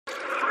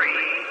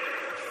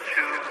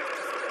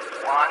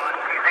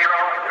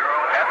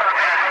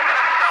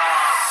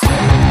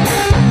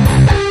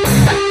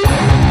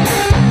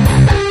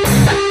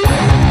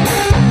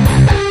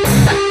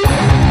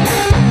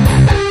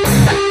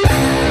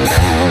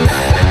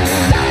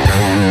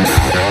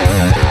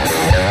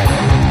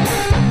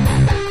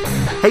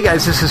Hey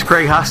guys, this is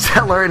Craig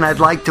Hosteller, and I'd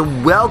like to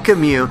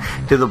welcome you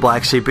to the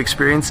Black Sheep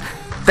Experience.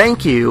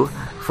 Thank you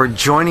for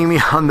joining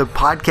me on the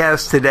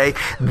podcast today.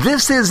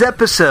 This is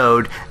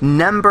episode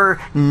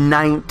number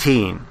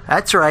 19.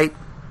 That's right,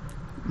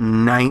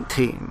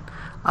 19.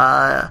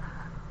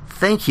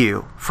 Thank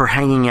you for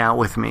hanging out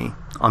with me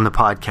on the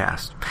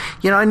podcast.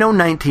 You know, I know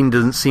 19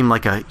 doesn't seem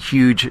like a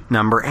huge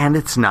number, and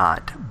it's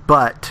not,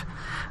 but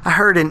I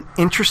heard an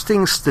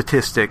interesting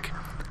statistic,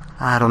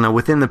 I don't know,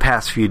 within the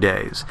past few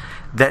days,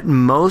 that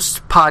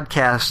most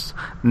podcasts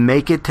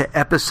make it to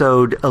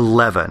episode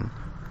 11.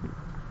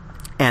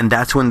 And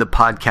that's when the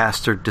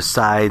podcaster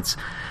decides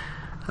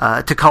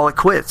to call it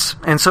quits.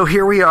 And so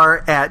here we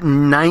are at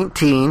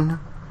 19,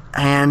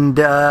 and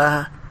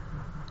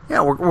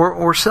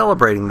we're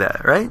celebrating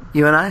that, right?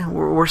 You and I,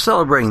 we're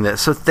celebrating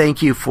this. So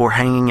thank you for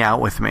hanging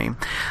out with me.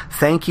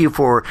 Thank you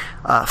for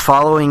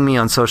following me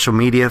on social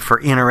media,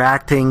 for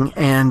interacting,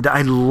 and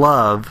I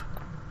love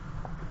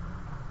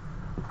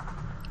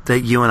that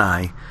you and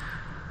I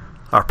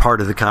are part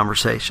of the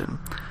conversation.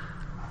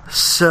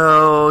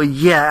 So,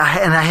 yeah,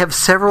 and I have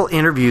several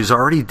interviews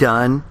already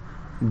done,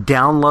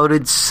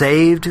 downloaded,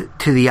 saved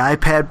to the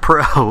iPad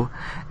Pro,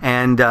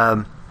 and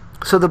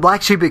so the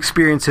Black Sheep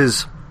Experience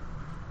is,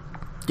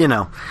 you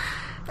know,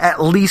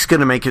 at least going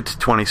to make it to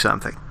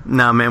 20-something.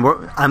 No, man,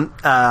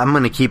 I'm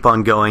going to keep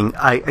on going.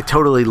 I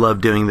totally love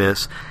doing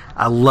this.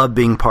 I love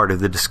being part of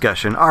the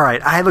discussion. All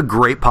right, I have a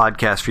great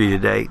podcast for you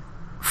today.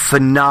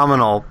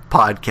 Phenomenal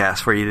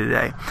podcast for you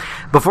today.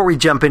 Before we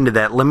jump into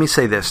that, let me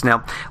say this. Now,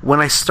 when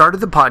I started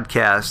the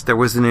podcast, there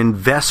was an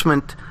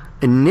investment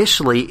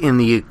initially in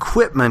the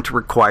equipment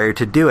required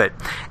to do it.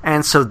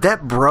 And so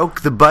that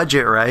broke the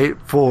budget, right,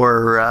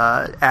 for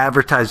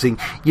advertising.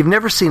 You've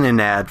never seen an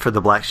ad for the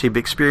Black Sheep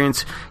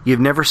Experience. You've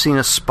never seen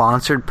a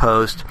sponsored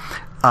post.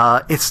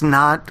 It's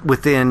not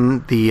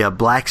within the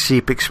Black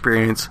Sheep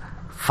Experience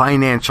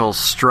financial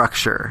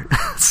structure.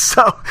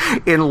 So,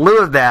 in lieu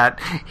of that,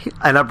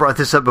 and I brought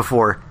this up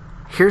before,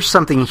 here's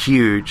something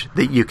huge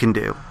that you can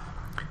do.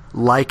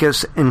 Like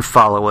us and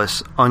follow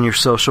us on your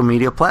social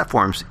media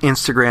platforms,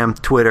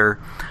 Instagram, Twitter,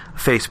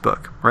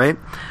 Facebook, right?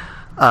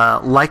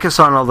 Like us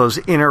on all those,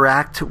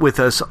 interact with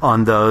us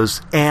on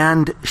those,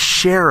 and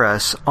share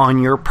us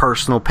on your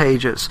personal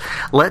pages.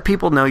 Let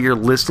people know you're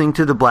listening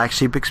to the Black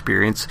Sheep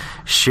Experience.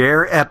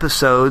 Share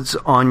episodes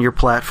on your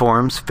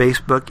platforms,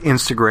 Facebook,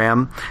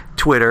 Instagram,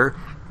 Twitter.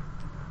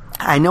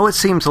 I know it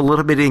seems a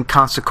little bit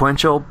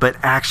inconsequential, but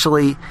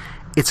actually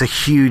it's a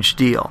huge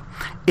deal.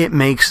 It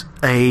makes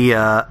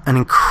an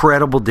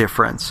incredible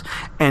difference,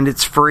 and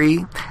it's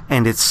free,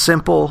 and it's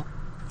simple,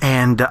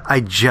 and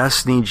I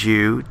just need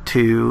you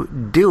to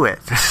do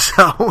it.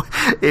 So,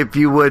 if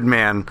you would,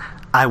 man,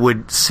 I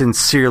would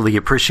sincerely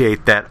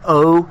appreciate that.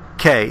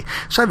 Okay.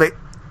 So I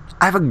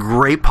have a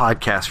great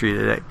podcast for you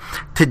today.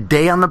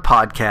 Today on the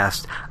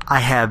podcast, I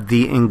have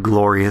the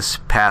Inglorious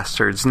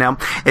Pasterds. Now,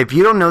 if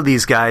you don't know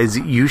these guys,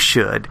 you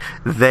should.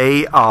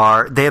 They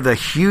have a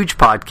huge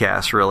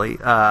podcast, really.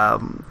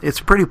 It's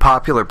a pretty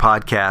popular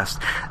podcast.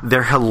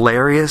 They're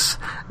hilarious,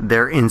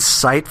 they're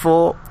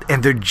insightful,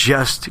 and they're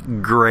just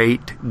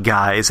great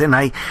guys. And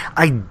I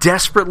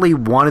desperately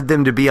wanted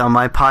them to be on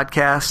my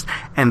podcast,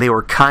 and they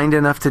were kind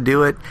enough to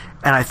do it.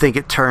 And I think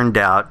it turned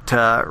out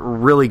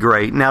really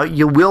great. Now,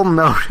 you will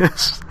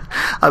notice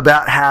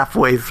about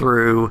halfway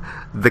through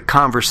the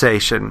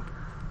conversation,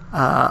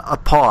 a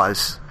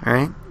pause,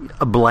 right?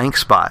 A blank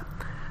spot.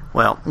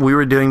 Well, we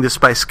were doing this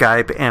by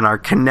Skype, and our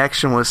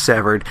connection was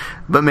severed.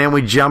 But, man,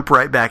 we jump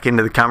right back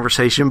into the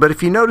conversation. But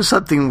if you notice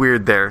something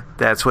weird there,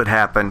 that's what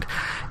happened.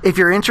 If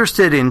you're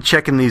interested in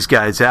checking these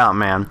guys out,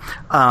 man,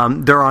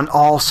 they're on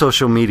all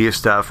social media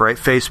stuff, right?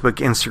 Facebook,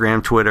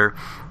 Instagram, Twitter.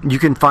 You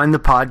can find the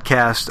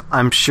podcast,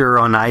 I'm sure,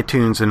 on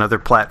iTunes and other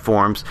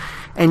platforms.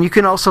 And you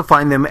can also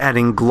find them at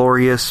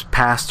Inglorious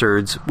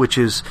Pasterds, which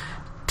is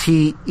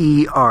TERDS.com.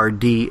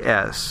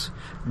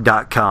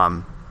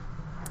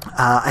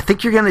 I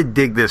think you're going to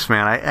dig this,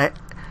 man.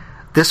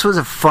 This was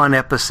a fun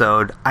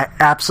episode. I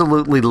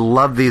absolutely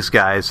love these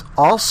guys.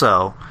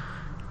 Also,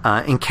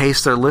 in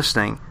case they're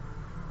listening,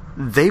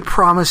 they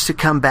promise to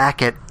come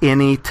back at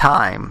any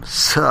time.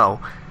 So,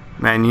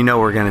 man, you know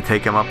we're going to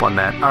take them up on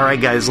that. All right,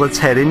 guys, let's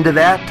head into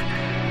that.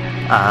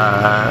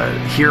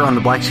 Here on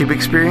the Black Sheep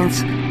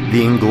Experience,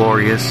 the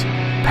Inglorious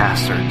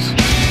Pasterds.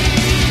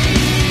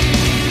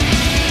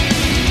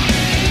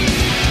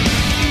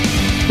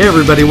 Hey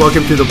everybody,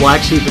 welcome to the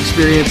Black Sheep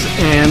Experience,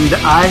 and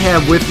I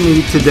have with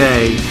me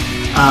today,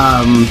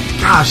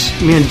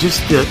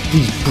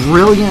 these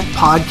brilliant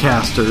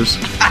podcasters,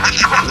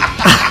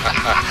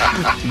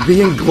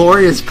 the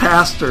Inglorious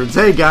Pasterds.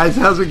 Hey guys,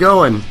 how's it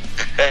going?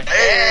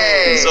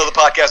 Hey! So the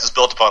podcast is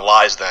built upon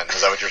lies then,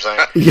 is that what you're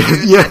saying?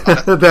 Yeah,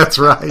 that's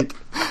right.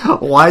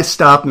 Why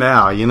stop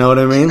now, you know what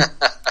I mean?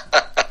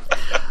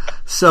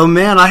 So,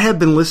 man, I have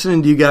been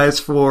listening to you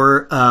guys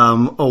for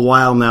a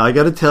while now. I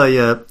got to tell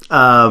you,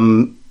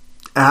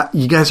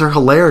 you guys are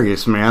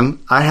hilarious, man.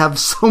 I have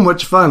so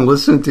much fun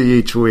listening to you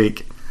each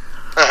week.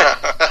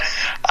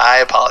 I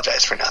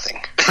apologize for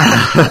nothing.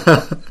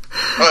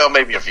 Well,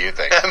 maybe a few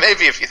things.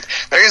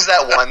 There is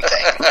that one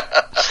thing.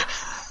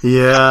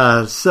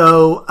 Yeah.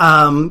 So,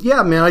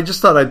 yeah, man, I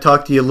just thought I'd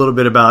talk to you a little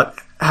bit about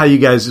how you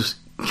guys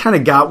kind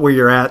of got where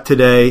you're at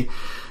today,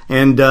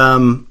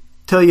 and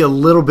tell you a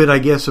little bit, I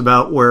guess,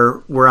 about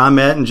where I'm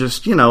at, and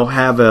just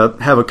have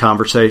a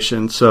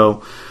conversation.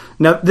 So,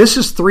 now this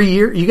is 3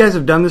 years. You guys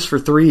have done this for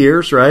 3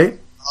 years, right?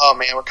 Oh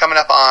man, we're coming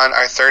up on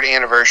our third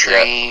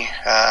anniversary.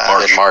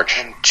 March.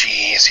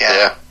 Jeez,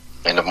 yeah.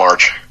 End of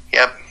March.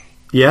 Yep.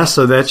 Yeah,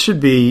 so that should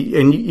be,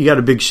 and you got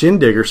a big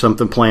shindig or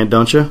something planned,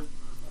 don't you?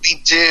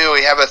 We do.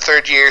 We have a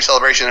third year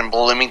celebration in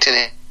Bloomington,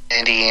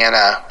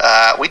 Indiana.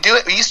 We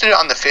used to do it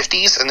on the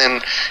 50s, and then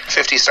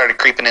 50s started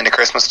creeping into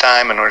Christmas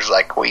time, and we're just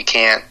like, we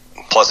can't.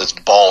 Plus, it's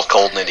balls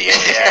cold in Indiana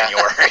in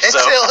January. It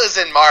still is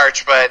in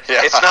March, but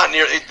it's not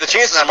near. The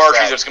chances in March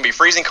either it's going to be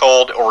freezing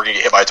cold or we're going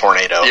to get hit by a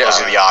tornado. Yeah.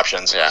 Those are the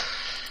options. Yeah.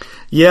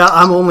 Yeah,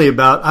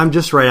 I'm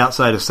just right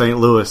outside of St.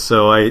 Louis,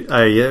 so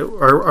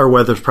our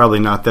weather's probably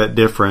not that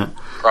different.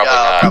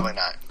 Probably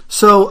not.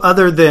 So,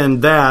 other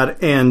than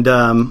that, and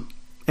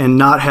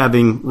not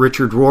having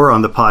Richard Rohr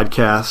on the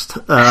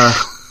podcast,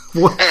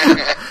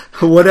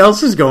 what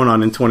else is going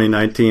on in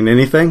 2019?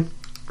 Anything?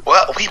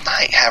 Well, we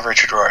might have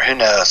Richard Rohr. Who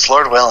knows?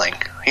 Lord willing.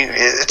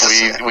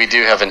 We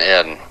do have an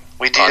in.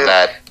 We do. On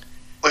that.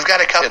 We've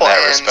got a couple in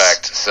that ends.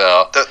 respect.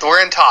 So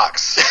we're in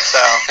talks. So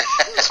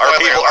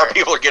our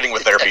people are getting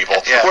with their people.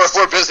 Yes.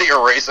 we're busy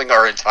erasing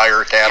our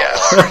entire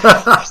catalog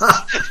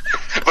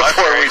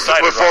before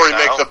we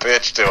make the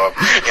pitch to them.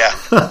 Yeah.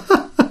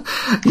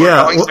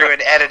 Yeah. We're going through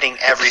and editing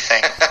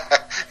everything.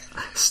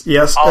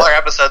 Yes. All our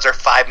episodes are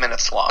 5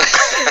 minutes long.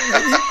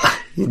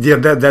 Yeah,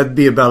 that'd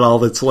be about all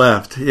that's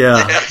left.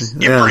 Yeah.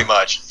 Yeah, pretty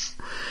much.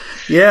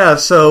 Yeah,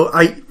 so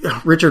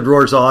Richard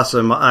Rohr's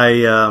awesome.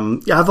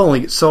 I've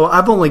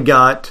only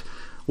got,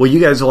 well,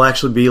 you guys will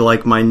actually be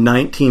like my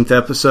 19th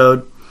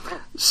episode.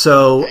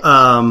 So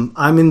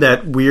I'm in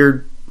that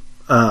weird,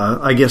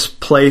 I guess,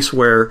 place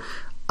where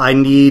I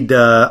need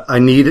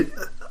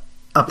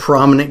a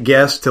prominent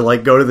guest to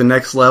like go to the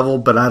next level,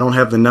 but I don't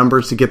have the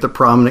numbers to get the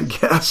prominent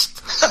guest.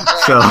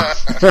 So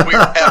we're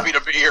happy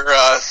to be your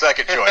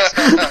second choice.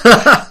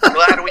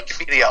 Glad we can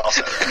be the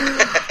also.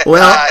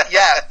 Well,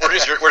 yeah,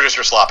 we're just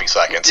your sloppy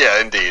seconds.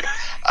 Yeah, indeed.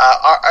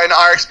 In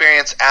our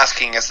experience,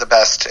 asking is the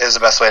best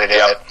way to do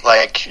it.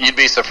 Like, you'd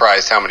be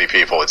surprised how many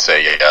people would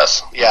say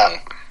yes. Yeah.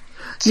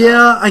 Mm-hmm.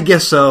 Yeah, I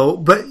guess so.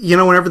 But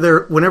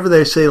whenever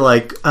they say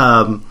like,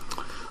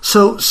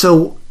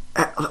 so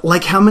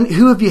like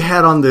who have you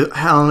had on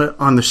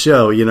the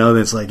show? And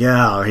it's like,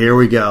 yeah, here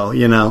we go.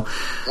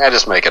 I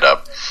just make it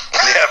up.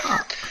 Yeah.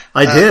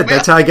 I did.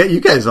 That's how I got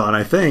you guys on,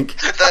 I think.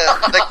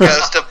 The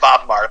ghost of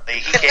Bob Marley.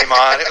 He came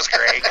on. It was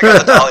great. I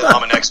got the Dalai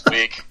Lama next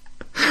week.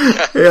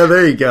 Yeah,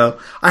 there you go.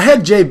 I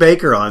had Jay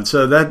Baker on,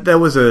 so that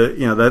was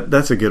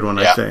that's a good one,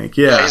 I think.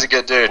 Yeah, he's a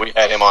good dude. We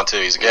had him on too.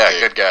 He's a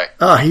good guy.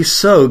 Oh, he's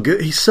so good.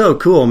 He's so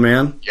cool,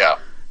 man. Yeah.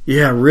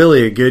 Yeah,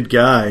 really a good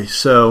guy.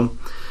 So,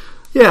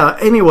 yeah.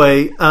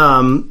 Anyway,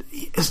 so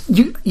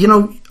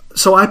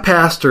I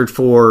pastored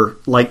for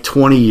like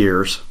 20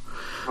 years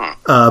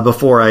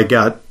before I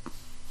got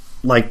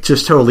like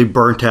just totally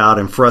burnt out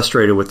and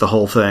frustrated with the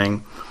whole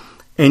thing.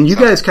 And you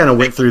guys kind of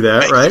went through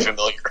that, right?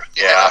 Familiar.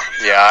 Yeah.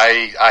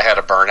 I had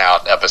a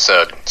burnout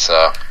episode.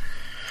 So.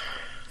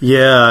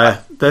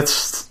 Yeah,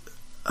 that's.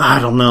 I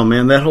don't know,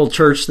 man. That whole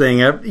church thing,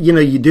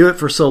 you do it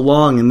for so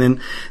long, and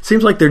then it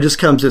seems like there just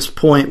comes this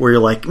point where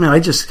you're like,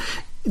 man,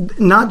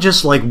 not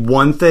just like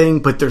one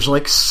thing, but there's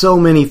like so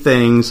many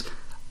things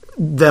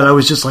that I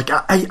was just like,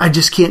 I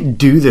just can't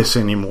do this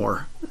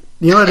anymore.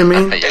 You know what I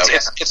mean?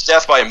 It's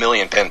death by a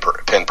million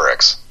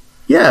pinpricks.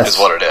 Yes. Is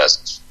what it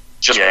is.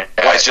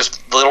 It's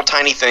just little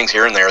tiny things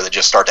here and there that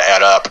just start to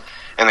add up,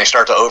 and they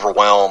start to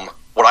overwhelm.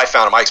 What I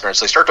found in my experience,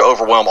 they start to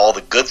overwhelm all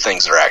the good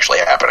things that are actually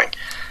happening.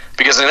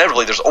 Because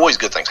inevitably, there's always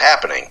good things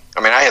happening.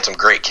 I mean, I had some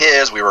great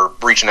kids. We were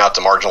reaching out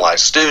to marginalized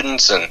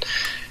students, and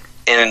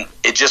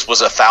it just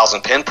was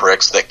 1,000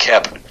 pinpricks of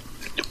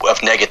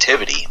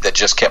negativity that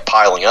just kept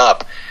piling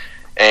up.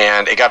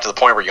 And it got to the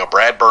point where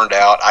Brad burned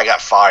out. I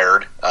got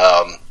fired.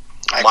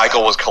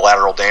 Michael was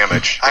collateral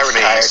damage. I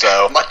retired.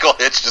 So Michael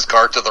hitched his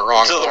cart to the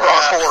wrong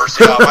horse.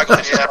 Yeah, Michael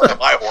hitched his cart to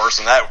my horse,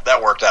 and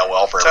that worked out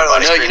well for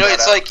everybody.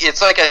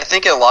 It's like I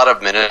think a lot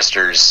of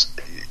ministers,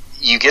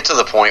 you get to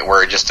the point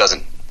where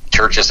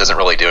church just isn't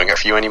really doing it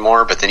for you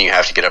anymore, but then you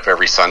have to get up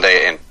every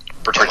Sunday and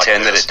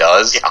pretend that it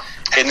does,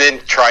 and then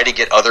try to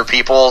get other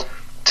people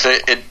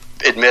to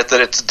admit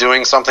that it's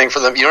doing something for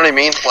them. You know what I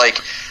mean? Like,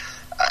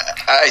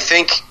 I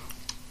think,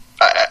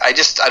 I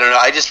don't know.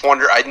 I just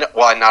wonder.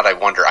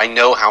 I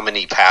know how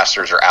many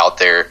pastors are out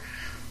there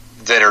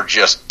that are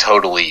just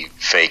totally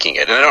faking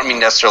it. And I don't mean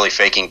necessarily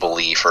faking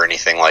belief or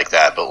anything like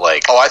that, but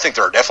like... Oh, I think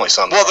there are definitely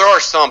some. Well, there are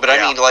some, but I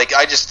mean, like,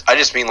 I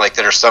just mean, like,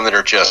 there are some that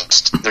are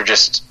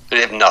they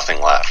have nothing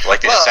left.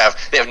 Like, they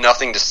have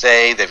nothing to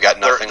say, they've got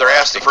nothing they're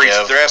left asked to preach.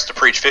 They're asked to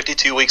preach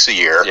 52 weeks a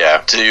year,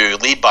 to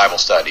lead Bible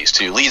studies,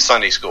 to lead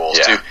Sunday schools,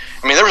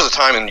 I mean, there was a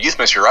time in youth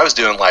ministry where I was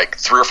doing, like,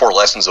 3 or 4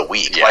 lessons a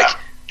week. Yeah. Like,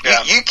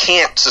 you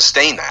can't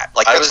sustain that.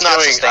 Like, that's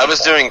not sustainable. I was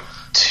doing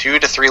 2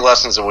 to 3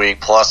 lessons a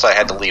week, plus I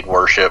had to lead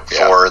worship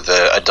for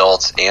the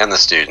adults and the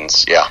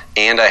students. Yeah.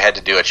 And I had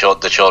to do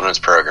the children's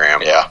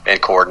program. Yeah.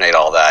 And coordinate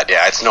all that.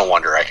 Yeah, it's no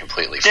wonder I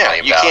completely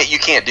flamed out. You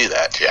can't do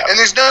that. Yeah. And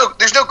there's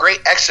no great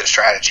exit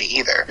strategy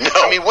either. No.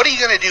 I mean, what are you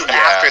going to do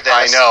after this?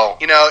 I know.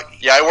 You know.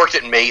 Yeah, I worked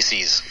at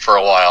Macy's for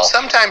a while.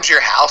 Sometimes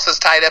your house is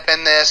tied up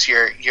in this.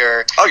 Your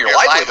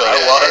livelihood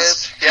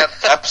was. Yep.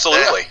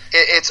 Absolutely.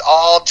 It's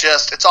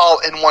all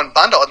in one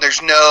bundle, and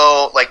there's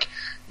no like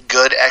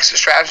good exit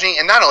strategy.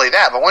 And not only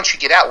that, but once you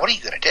get out, what are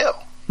you going to do?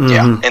 Mm-hmm.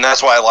 Yeah, and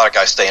that's why a lot of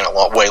guys stay in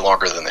it way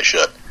longer than they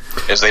should,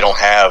 is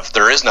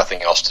there is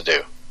nothing else to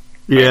do.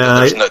 Yeah,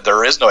 I mean,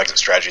 there is no exit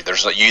strategy.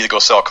 You either go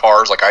sell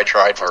cars like I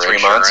tried for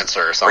 3 months,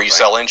 or you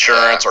sell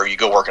insurance, or you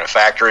go work in a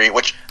factory.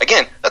 Which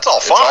again, that's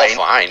all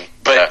fine.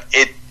 But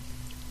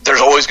there's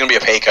always going to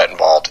be a pay cut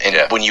involved.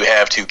 And when you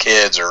have 2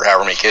 kids or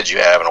however many kids you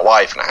have, and a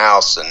wife and a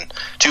house and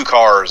 2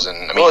 cars,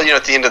 and I mean,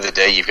 at the end of the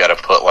day, you've got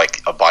to put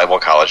like a Bible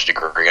college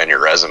degree on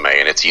your resume,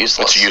 and it's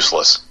useless. It's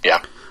useless.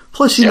 Yeah.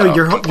 Plus,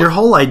 your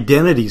whole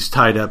identity's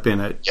tied up in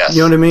it. Yes.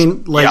 You know what I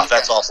mean? Like,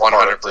 that's all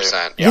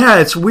 100%. Yeah,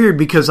 it's weird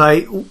because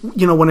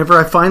whenever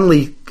I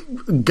finally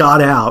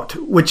got out,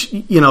 which,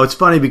 it's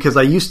funny because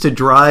I used to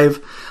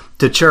drive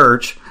to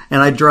church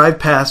and I drive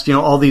past,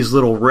 all these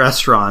little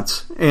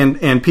restaurants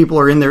and people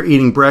are in there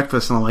eating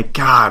breakfast and I'm like,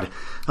 God,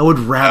 I would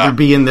rather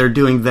be in there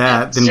doing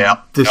that than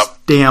this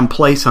damn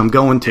place I'm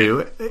going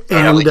to.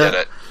 I really get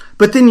it.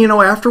 But then,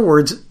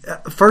 afterwards,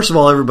 first of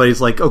all, everybody's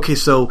like, okay,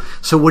 so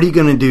what are you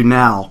going to do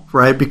now,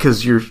 right?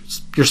 Because you're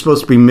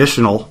supposed to be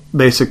missional,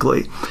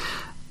 basically.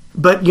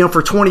 But,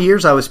 for 20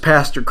 years I was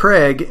Pastor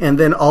Craig, and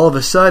then all of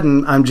a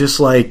sudden I'm just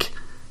like,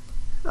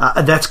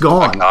 that's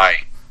gone. A guy.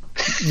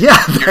 Yeah,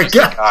 that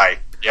guy.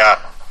 Yeah.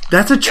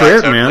 That's a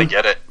trip, man. I totally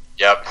get it.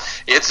 Yep.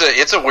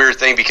 It's a weird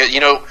thing because,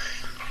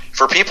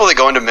 for people that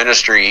go into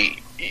ministry,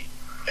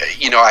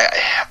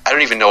 I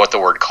don't even know what the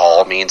word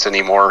call means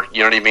anymore. You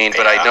know what I mean?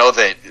 But I know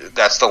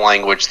that's the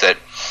language that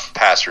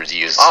pastors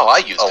use. Oh, I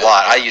use a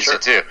lot. I use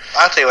it too.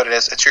 I'll tell you what it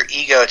is. It's your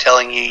ego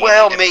telling you.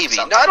 Well, maybe.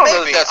 No, I don't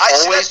know if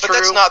that's always true. But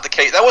that's not the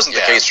case. That wasn't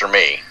the case for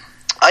me.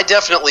 I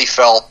definitely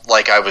felt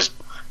like I was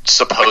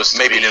supposed to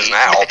be. Maybe it is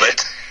now,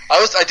 but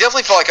I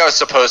definitely felt like I was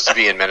supposed to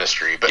be in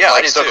ministry. But I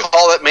like, did so too.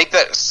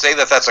 say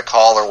that's a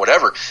call or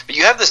whatever. But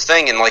you have this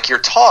thing, and like you're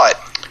taught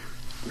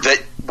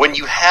that when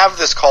you have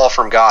this call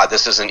from God,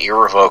 this is an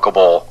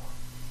irrevocable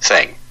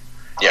thing.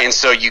 Yeah. And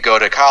so you go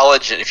to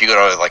college, and if you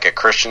go to like a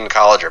Christian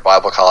college or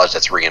Bible college,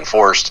 that's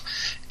reinforced.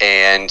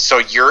 And so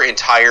your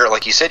entire,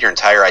 like you said, your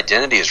entire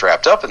identity is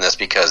wrapped up in this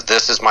because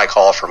this is my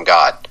call from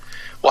God.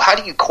 Well, how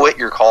do you quit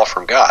your call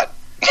from God?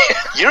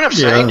 You know what I'm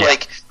saying? Yeah.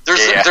 Like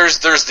there's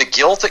the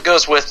guilt that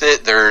goes with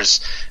it.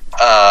 There's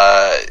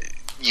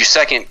you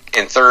second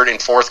and third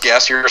and fourth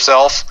guess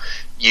yourself.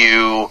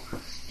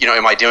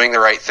 Am I doing the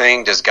right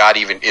thing? Is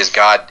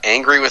God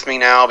angry with me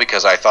now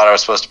because I thought I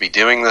was supposed to be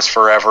doing this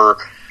forever?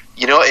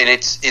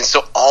 And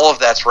so all of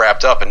that's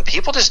wrapped up, and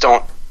people just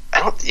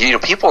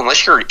people,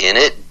 unless you're in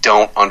it,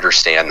 don't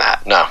understand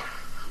that.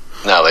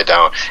 No, they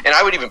don't. And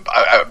I would even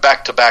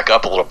back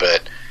up a little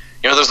bit.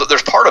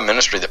 There's part of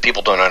ministry that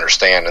people don't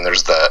understand, and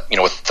there's the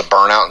with the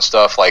burnout and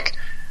stuff. Like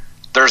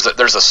there's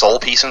a soul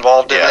piece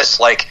involved in it.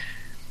 Like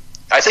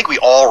I think we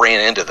all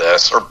ran into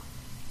this, or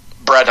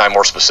Brad and I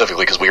more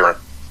specifically, because we were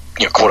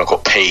in quote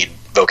unquote paid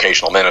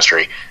vocational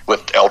ministry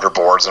with elder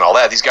boards and all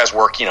that. These guys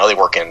work they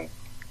work in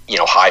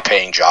high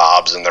paying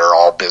jobs, and they're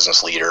all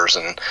business leaders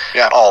and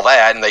all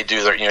that, and they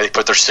do their they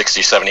put their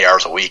 60, 70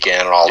 hours a week in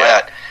and all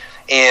that,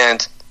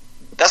 and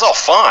that's all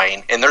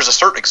fine, and there's a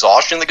certain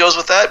exhaustion that goes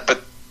with that.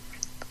 But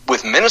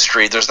with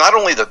ministry, there's not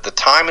only the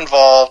time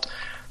involved,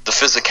 the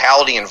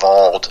physicality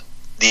involved,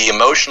 the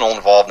emotional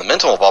involved, the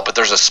mental involved, but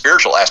there's a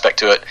spiritual aspect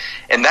to it,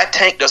 and that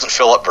tank doesn't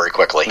fill up very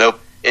quickly. Nope.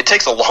 It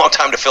takes a long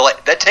time to fill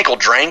it. That tank will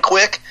drain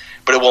quick,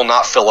 but it will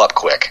not fill up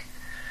quick.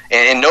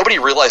 And nobody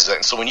realizes it.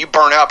 And so when you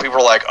burn out, people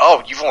are like,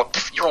 oh,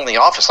 you're only in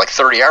the office like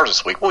 30 hours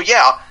this week. Well,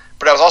 yeah,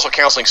 but I was also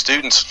counseling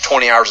students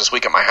 20 hours this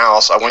week at my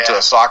house. I went to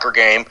a soccer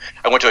game.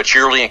 I went to a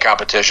cheerleading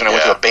competition. I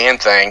went to a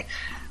band thing.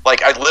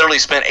 Like, I literally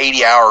spent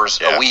 80 hours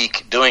a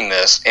week doing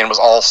this, and it was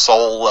all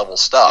soul-level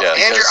stuff. Yeah.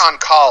 And you're on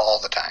call all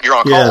the time. You're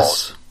on call.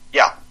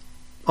 Yeah.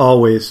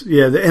 Always.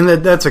 Yeah, and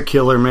that's a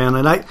killer, man.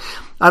 And I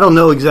don't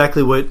know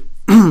exactly what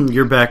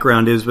your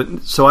background is,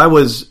 but so I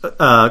was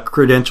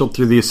credentialed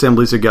through the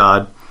Assemblies of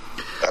God.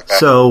 Okay.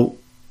 So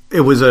it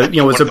was a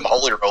it was a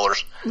holy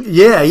rollers.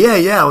 Yeah.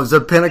 It was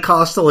a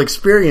Pentecostal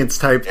experience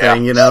type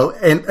thing,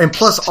 and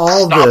plus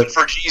all Stopping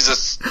for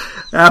Jesus.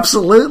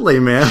 Absolutely,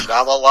 man.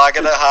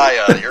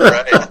 You're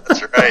right.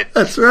 That's right.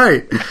 That's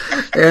right.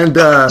 And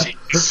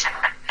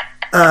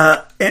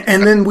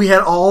And then we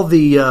had all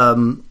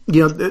the,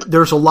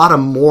 there's a lot of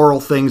moral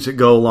things that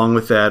go along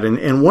with that.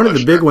 And one of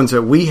the big ones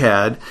that we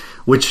had,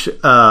 which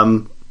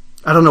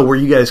I don't know where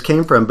you guys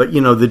came from, but,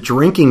 the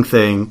drinking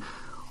thing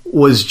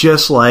was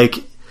just like,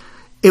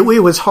 it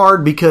was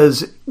hard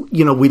because,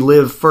 we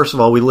live,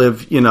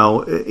 in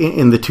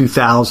the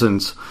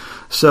 2000s.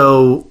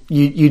 So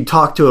you'd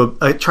talk to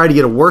try to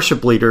get a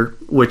worship leader,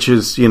 which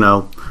is,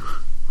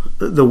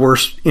 the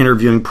worst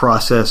interviewing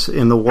process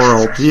in the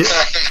world. Hey,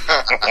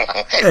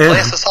 play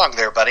us a song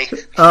there, buddy.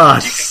 Oh,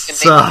 you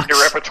can name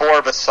your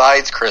repertoire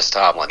besides Chris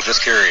Tomlin.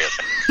 Just curious.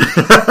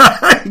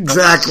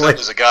 Exactly.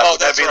 There's a guy.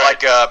 That'd be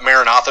like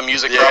Maranatha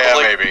music,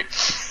 probably. Maybe.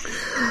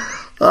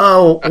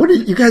 Oh,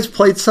 you guys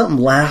played something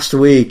last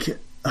week?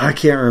 I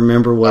can't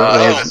remember what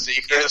it was. In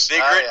the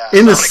Secret. Oh, yeah.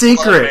 In the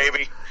Secret. Club,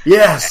 baby.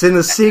 Yes, In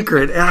the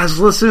Secret. And I was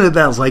listening to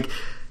that. I was like,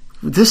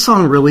 this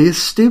song really is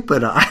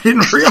stupid. I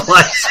didn't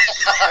realize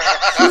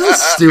this is the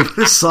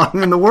stupidest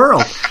song in the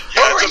world.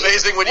 Yeah, it's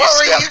amazing when you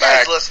step back. What were you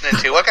guys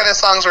listening to? What kind of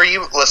songs were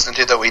you listening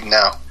to that we'd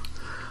know?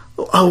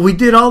 Oh, we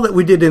did all that.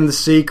 We did In the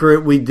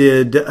Secret. We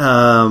did, what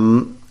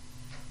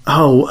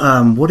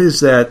is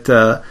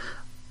that?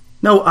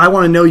 No, I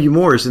Want to Know You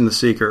More is In the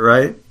Secret,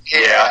 right?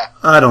 Yeah.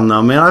 I don't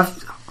know, man. I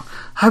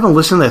haven't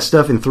listened to that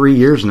stuff in 3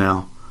 years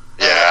now.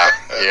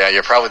 Yeah,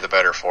 you're probably the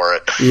better for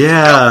it.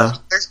 Yeah.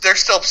 No, they're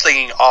still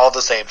singing all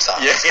the same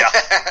songs. Yeah.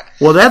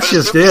 Well, that's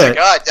just it.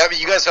 God, I mean,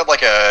 you guys had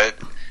like an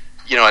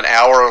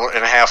hour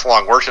and a half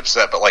long worship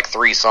set, but like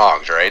 3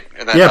 songs, right?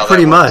 And Yeah,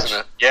 pretty much.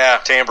 Yeah,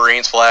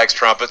 tambourines, flags,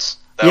 trumpets.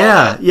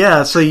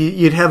 Yeah. So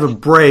you'd have a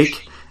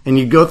break, and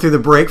you'd go through the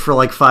break for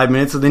like 5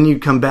 minutes, and then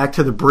you'd come back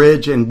to the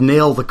bridge and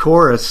nail the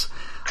chorus.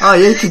 Oh,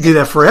 yeah, you could do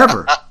that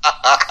forever. Man,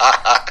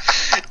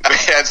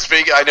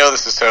 I know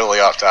this is totally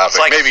off topic.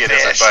 Like Maybe fish. it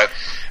isn't, but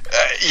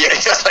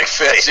it's like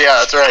fish. Yeah,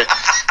 that's right.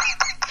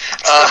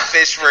 The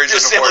fish version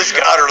Just of simply worship.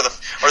 God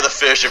or the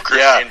fish of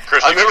Christian.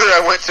 I remember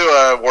I went to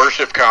a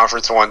worship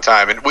conference one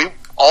time, and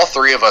all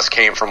 3 of us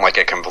came from like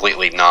a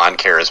completely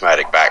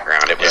non-charismatic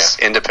background. It was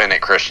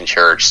independent Christian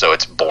church, so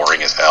it's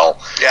boring as hell.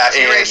 Yeah, if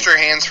you raised your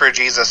hands for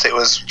Jesus, it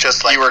was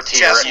just like you were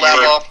chest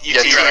level.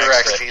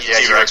 T-Rex. Jesus. Yeah,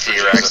 you were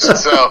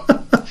T-Rex. So,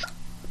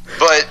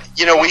 but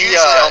we usually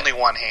only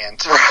one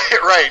hand.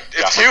 Right.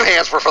 2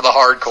 hands were for the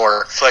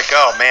hardcore. It's like,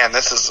 oh man,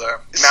 this is a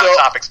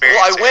mountaintop experience.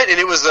 Well, I went, and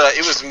it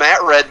was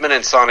Matt Redman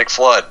and Sonic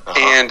Flood,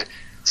 and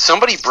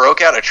somebody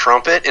broke out a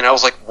trumpet, and I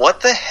was like,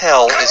 what the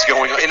hell is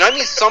going on? And I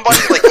mean, somebody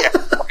like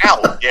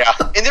out. Yeah.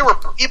 And there were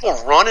people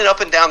running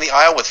up and down the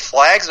aisle with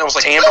flags, and I was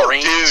like,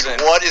 tambourines.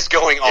 dude, what is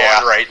going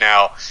on right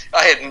now?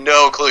 I had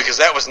no clue, because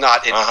that was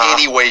not in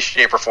any way,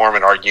 shape, or form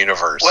in our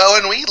universe. Well,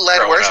 when we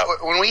led worship,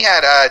 when we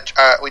had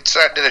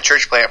did a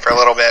church plant for a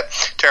little bit.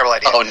 Terrible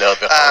idea. Oh no,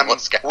 the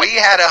homeless guy. We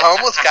had a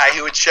homeless guy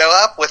who would show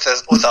up with a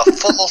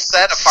full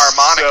set of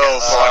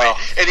harmonicas. So funny.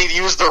 And he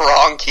used the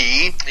wrong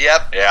key.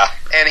 Yep. Yeah.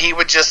 And he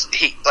would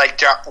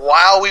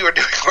while we were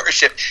doing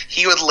worship,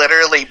 he would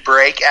literally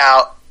break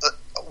out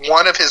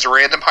one of his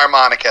random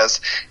harmonicas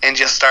and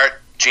just start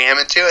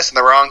jamming to us in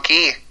the wrong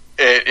key.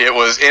 It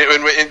was,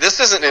 and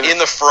this isn't in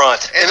the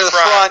front. In the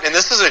front, and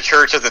this is a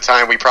church at the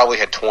time. We probably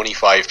had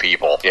 25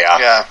 people.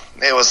 Yeah.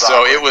 It was.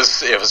 So awkward.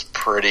 it was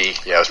pretty.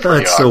 Yeah, it was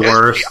pretty. That's awkward. the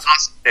worst.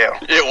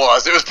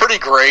 It It was pretty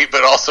great,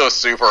 but also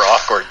super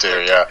awkward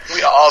too. Yeah.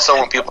 We also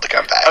want people to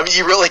come back. I mean,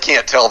 you really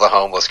can't tell the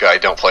homeless guy,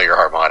 "Don't play your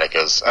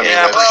harmonicas." I mean,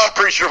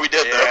 pretty sure we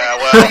did. Yeah,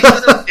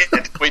 well,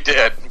 we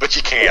did, but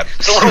you can't.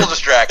 It's a little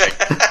distracting.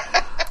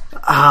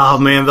 Oh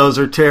man, those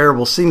are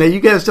terrible. See, now you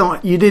guys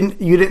you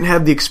didn't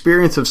have the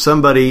experience of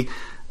somebody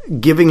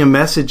giving a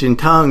message in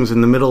tongues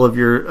in the middle of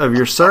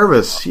your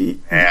service.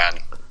 Man,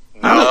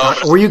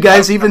 were you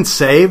guys even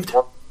saved?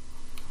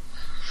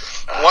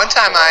 One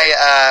time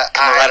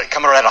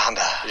Camarada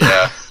Honda.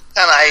 Yeah.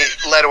 And I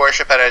led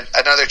worship at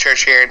another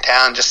church here in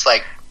town, just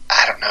like,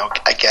 I don't know,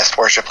 I guess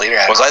worship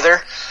leader. Was I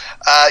there?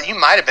 You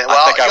might have been. I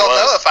Well, think I you'll was.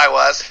 know if I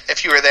was,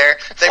 if you were there.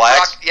 They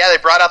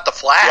brought out the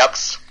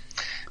flags.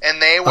 And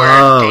they were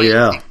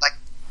like,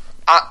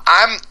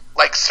 I'm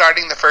like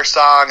starting the first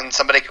song, and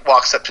somebody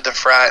walks up to the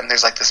front, and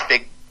there's like this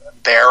big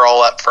barrel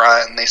up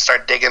front, and they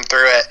start digging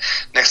through it.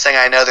 Next thing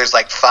I know, there's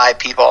like 5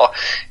 people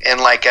and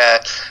like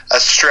a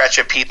stretch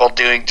of people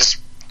doing just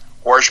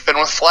worshiping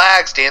with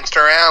flags, danced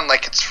around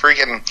like it's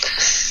freaking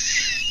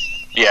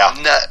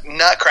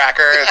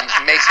nutcracker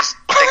and Macy's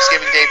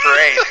Thanksgiving Day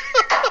Parade.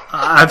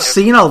 I've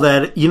seen all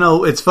that.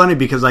 It's funny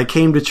because I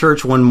came to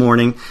church one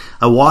morning,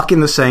 I walk in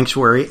the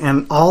sanctuary,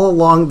 and all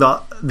along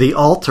the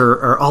altar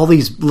are all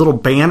these little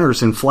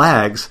banners and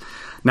flags.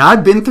 Now,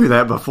 I've been through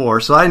that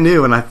before, so I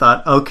knew, and I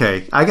thought,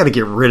 okay, I got to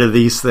get rid of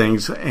these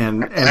things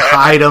and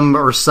hide them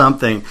or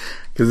something,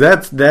 because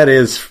that's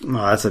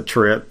a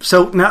trip.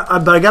 So now,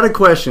 but I got a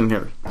question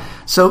here.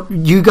 So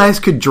you guys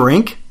could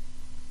drink?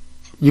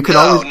 You could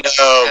always.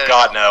 No,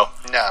 God, no.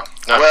 No.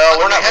 Well,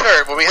 when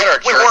we had our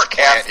church we weren't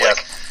plant,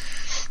 Catholic.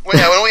 When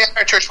we had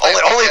our church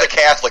plant, Only the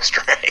Catholics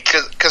drank.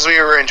 because we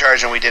were in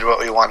charge and we did what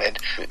we wanted.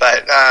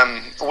 But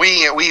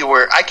we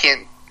were. I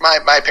can't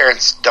my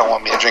parents don't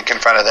want me to drink in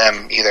front of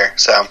them either.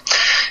 So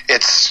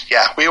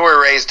we were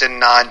raised in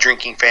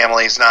non-drinking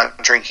families,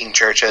 non-drinking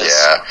churches.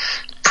 Yeah.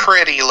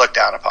 Pretty looked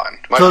down upon.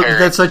 So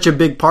that's such a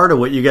big part of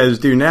what you guys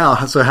do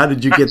now. So how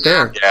did you get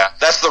there? Yeah,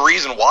 that's the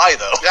reason why,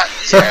 though.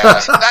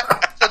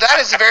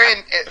 That's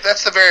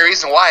the very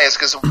reason why, is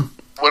because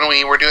when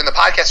we were doing the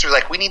podcast, we were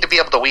like, we need to be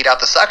able to weed out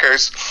the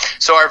suckers.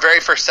 So our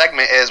very first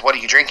segment is, what are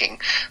you drinking?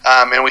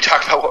 And we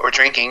talk about what we're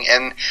drinking,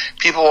 and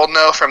people will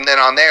know from then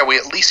on there, we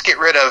at least get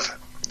rid of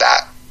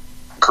that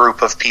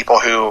group of people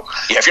who...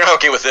 Yeah, if you're not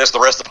okay with this, the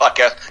rest of the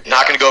podcast,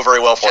 not going to go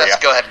very well for you.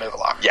 Just go ahead and move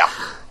along. Yeah.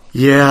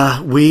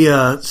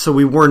 Yeah, so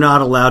we were not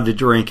allowed to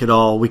drink at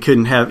all. We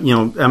couldn't have,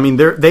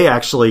 they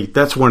actually,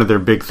 that's one of their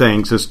big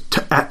things is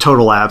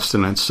total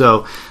abstinence.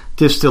 So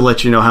just to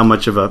let you know how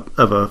much of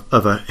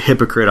a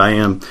hypocrite I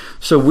am.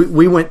 So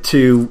we went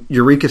to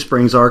Eureka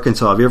Springs,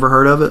 Arkansas. Have you ever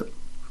heard of it?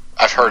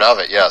 I've heard of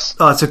it, yes.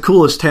 Oh, it's the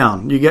coolest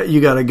town.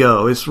 You got to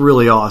go. It's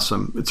really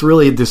awesome. It's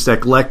really this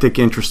eclectic,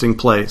 interesting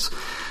place.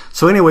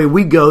 So anyway,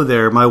 we go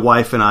there, my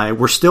wife and I,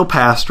 we're still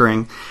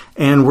pastoring,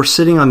 and we're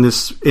sitting in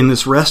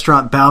this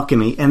restaurant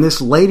balcony, and this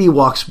lady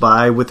walks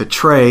by with a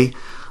tray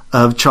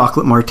of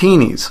chocolate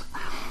martinis.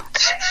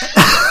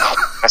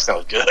 That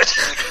sounds good.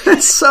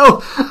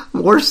 So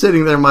we're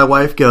sitting there, my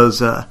wife goes,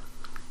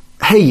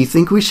 hey, you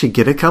think we should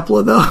get a couple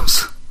of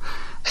those?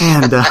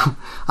 And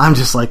I'm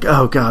just like,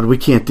 oh God, we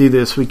can't do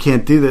this.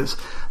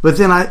 But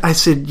then I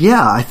said,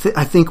 yeah, I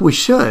think we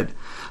should.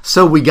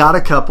 So we got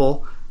a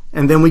couple.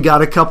 And then we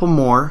got a couple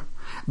more.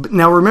 But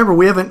now remember,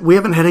 we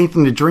haven't had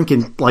anything to drink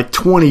in like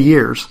 20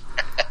 years.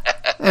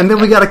 And then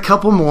we got a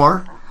couple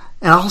more.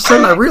 And all of a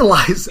sudden I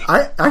realized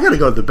I got to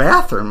go to the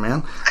bathroom,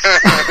 man.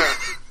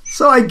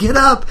 So I get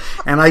up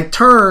and I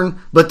turn,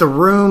 but the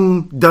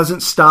room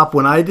doesn't stop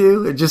when I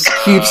do. It just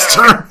keeps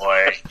turning.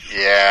 Boy.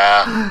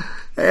 Yeah.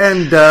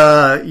 And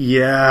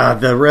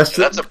the rest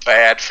That's a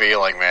bad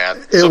feeling,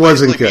 man. It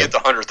wasn't good. At the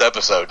 100th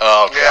episode.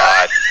 Oh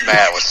God,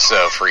 Matt was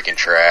so freaking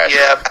trash.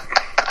 Yep.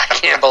 I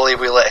can't believe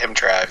we let him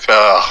drive.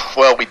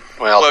 We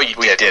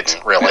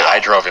didn't really. No. I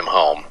drove him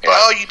home.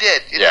 But, you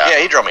did. Yeah,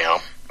 he drove me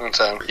home.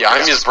 So,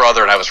 I'm his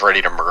brother, and I was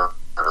ready to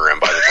murder him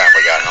by the time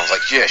we got home. I was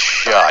like, just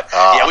shut up.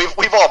 Yeah,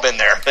 we've all been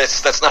there.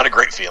 That's not a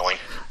great feeling.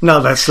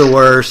 No, that's the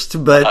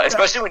worst. But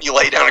especially when you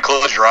lay down and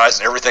close your eyes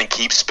and everything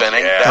keeps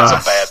spinning. Yeah. That's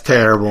a bad thing.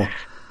 Terrible.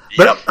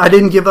 But I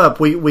didn't give up.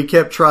 We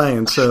kept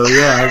trying. So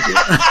yeah.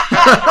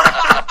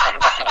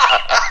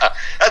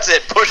 That's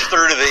it. Push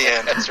through to the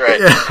end. That's right.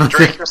 Yeah.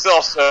 Drink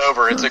yourself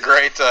sober. It's a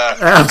great.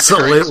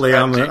 Absolutely,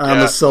 I'm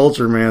a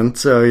soldier, man.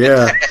 So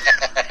yeah.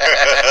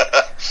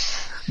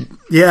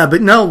 Yeah,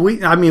 but no, we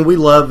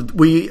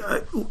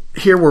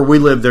here where we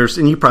live. There's,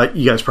 and you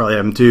guys probably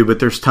have them too. But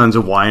there's tons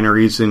of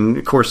wineries, and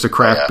of course the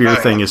craft beer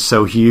thing is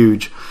so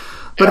huge.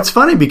 But it's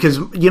funny because,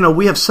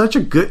 we have such a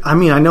good, I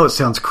know it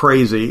sounds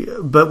crazy,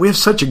 but we have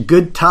such a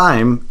good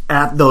time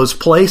at those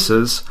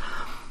places.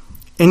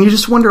 And you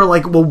just wonder,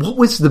 like, well, what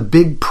was the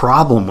big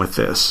problem with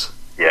this?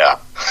 Yeah.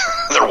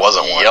 There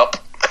wasn't one. Yep.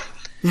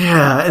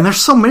 Yeah, and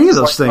there's so many of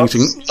those things.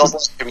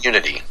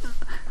 Community.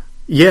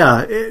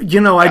 Yeah,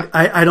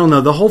 I don't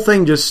know. The whole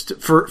thing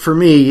just, for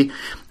me,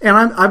 and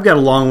I've got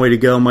a long way to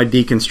go. My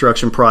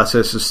deconstruction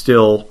process is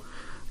still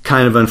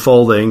kind of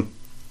unfolding.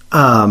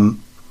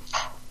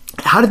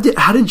 How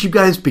did you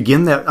guys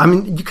begin that?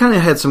 You kind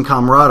of had some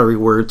camaraderie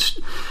where it's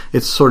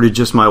sort of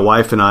just my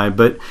wife and I,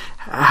 but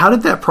how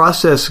did that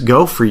process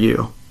go for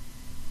you?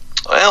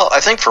 Well,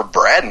 I think for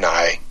Brad and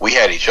I, we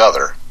had each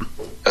other,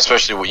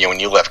 especially when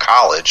you left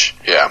college.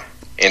 Yeah.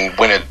 And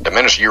when it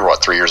diminished, you were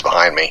 3 years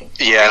behind me.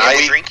 Yeah. Were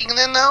you drinking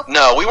then, though?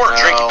 No, we weren't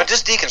drinking, but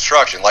just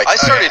deconstruction. Like I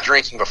started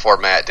drinking before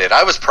Matt did.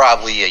 I was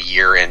probably a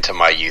year into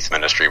my youth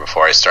ministry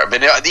before I started,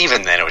 but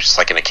even then, it was just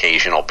like an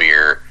occasional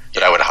beer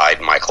that I would hide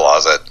in my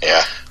closet.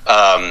 Yeah.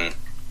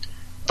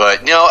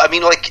 But no,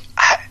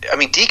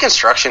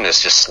 deconstruction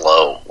is just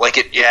slow. Like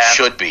it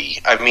should be.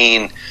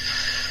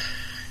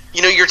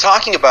 You're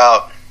talking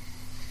about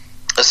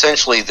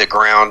essentially the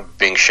ground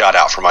being shot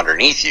out from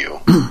underneath you.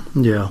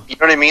 Yeah. You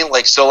know what I mean?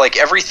 Like, so like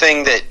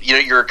everything that,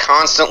 you're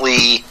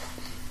constantly,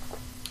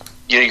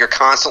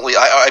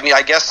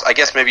 I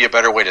guess maybe a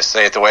better way to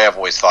say it, the way I've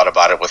always thought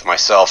about it with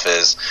myself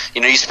is,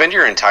 you spend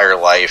your entire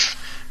life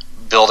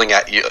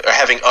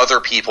having other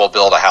people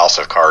build a house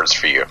of cards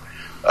for you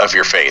of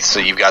your faith. So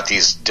you've got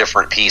these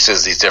different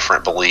pieces, these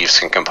different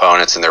beliefs and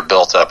components, and they're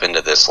built up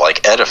into this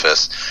like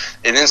edifice.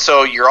 And then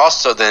so you're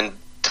also then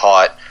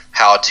taught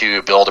how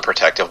to build a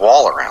protective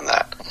wall around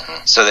that,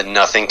 so that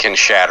nothing can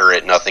shatter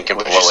it, nothing can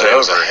blow it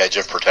over. A hedge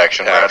of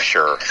protection. Yeah,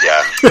 sure.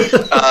 Yeah.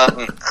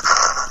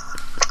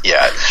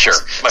 Yeah, sure.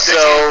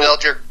 So you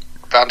build your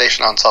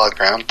foundation on solid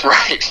ground,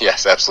 right?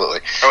 Yes, absolutely.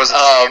 Or was it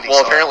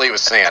apparently it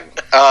was sand.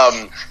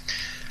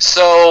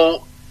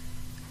 So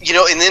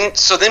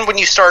then when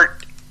you start,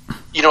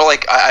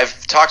 like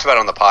I've talked about it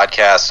on the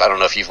podcast. I don't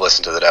know if you've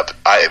listened to that.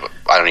 I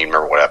don't even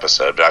remember what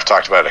episode, but I've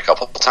talked about it a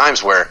couple of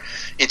times where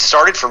it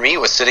started for me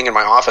with sitting in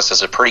my office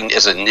as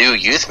a new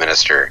youth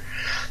minister,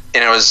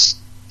 and I was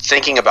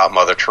thinking about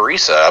Mother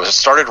Teresa. I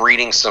started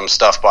reading some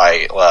stuff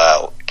by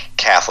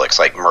Catholics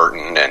like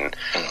Merton and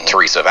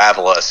Teresa of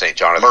Avila, St.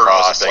 John of the Merton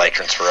Cross. was a big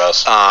entrance for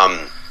us.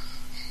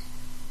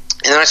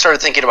 And then I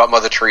started thinking about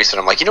Mother Teresa,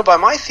 and I'm like, by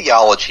my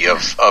theology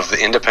of the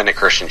independent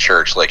Christian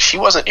church, like, she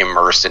wasn't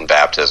immersed in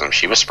baptism.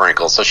 She was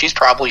sprinkled, so she's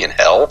probably in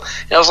hell.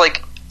 And I was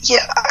like,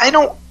 yeah, I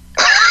don't...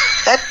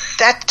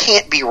 that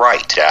can't be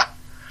right. Yeah.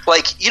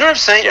 Like, you know what I'm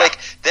saying? Yeah. Like,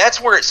 that's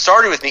where it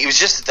started with me. It was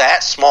just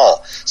that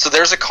small. So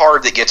there's a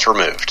card that gets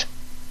removed.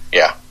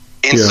 Yeah.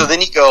 And so then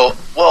you go,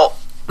 well,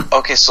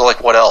 okay, so,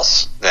 like, what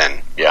else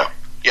then? Yeah.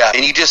 Yeah.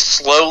 And you just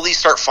slowly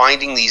start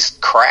finding these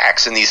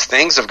cracks and these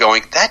things of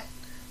going, that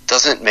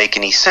doesn't make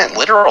any sense.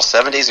 Literal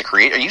 7 days of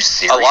creation? Are you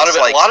serious? A lot of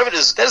it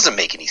is that doesn't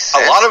make any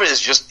sense. A lot of it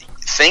is just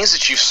things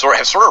that you've sort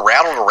of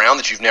rattled around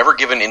that you've never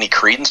given any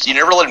credence. You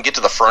never let them get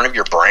to the front of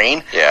your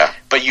brain. Yeah.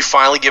 But you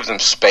finally give them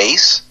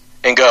space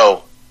and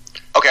go,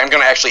 okay, I'm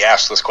going to actually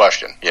ask this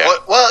question. Yeah.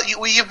 Well,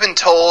 you've been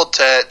told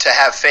to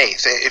have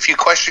faith. If you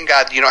question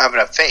God, you don't have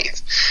enough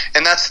faith,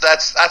 and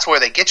that's where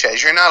they get you.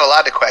 Is you're not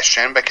allowed to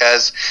question,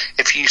 because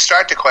if you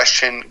start to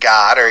question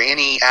God or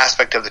any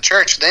aspect of the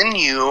church, then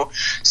you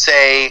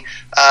say,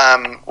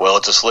 well,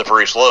 it's a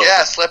slippery slope.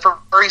 Yeah,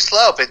 slippery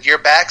slope. You're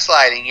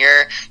backsliding. You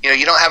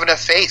don't have enough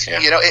faith. Yeah.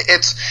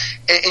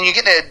 And you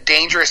get in a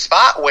dangerous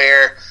spot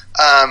where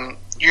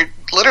you're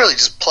literally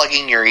just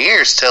plugging your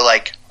ears to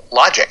like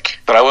logic.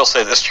 But I will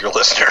say this to your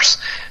listeners.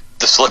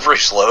 The slippery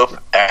slope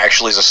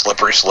actually is a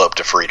slippery slope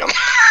to freedom.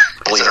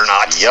 Believe it or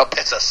not. Yep.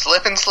 It's a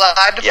slip and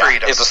slide to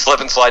freedom. It's a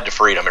slip and slide to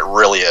freedom. It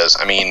really is.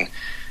 I mean,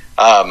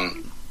 our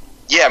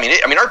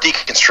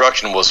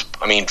deconstruction was,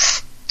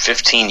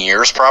 15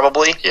 years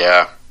probably.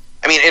 Yeah.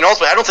 I mean, and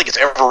ultimately, I don't think it's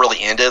ever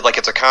really ended. Like,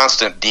 it's a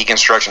constant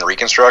deconstruction,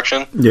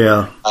 reconstruction.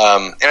 Yeah.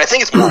 And I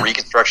think it's more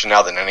reconstruction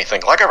now than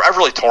anything. Like, I've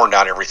really torn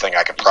down everything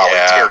I could probably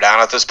tear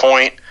down at this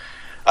point.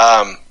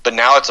 But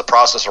now it's a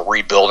process of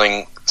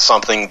rebuilding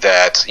something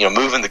that,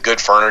 moving the good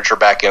furniture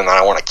back in that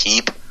I want to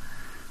keep,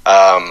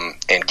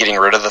 and getting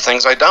rid of the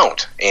things I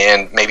don't,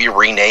 and maybe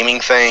renaming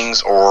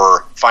things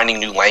or finding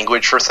new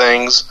language for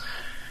things.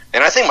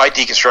 And I think my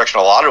deconstruction,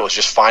 a lot of it was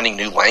just finding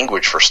new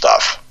language for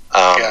stuff,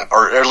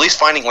 or at least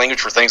finding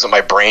language for things that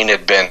my brain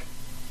had been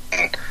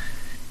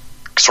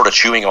sort of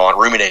chewing on,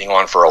 ruminating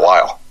on for a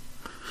while.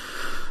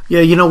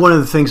 Yeah, one of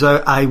the things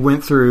I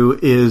went through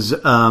is,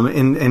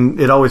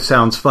 and it always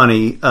sounds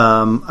funny.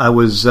 I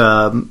was,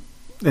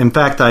 in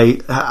fact,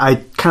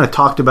 I kind of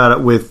talked about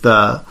it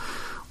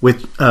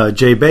with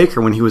Jay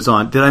Baker when he was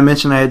on. Did I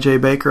mention I had Jay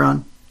Baker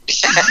on?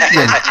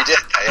 Yeah. You did.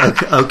 Yeah.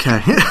 Okay.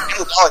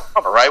 The Dalai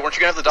Lama, right? Weren't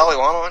you going to have the Dalai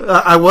Lama on?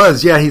 I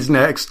was. Yeah, he's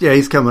next. Yeah,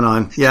 he's coming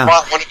on. Yeah.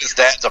 One of his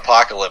dad's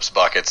apocalepse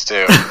buckets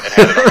too, and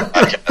had it on the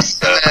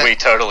podcast. We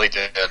totally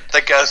did.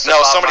 The ghost.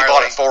 No, somebody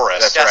bought it for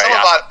us. That's right.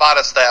 Someone bought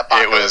us the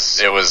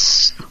apocalypse. It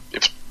was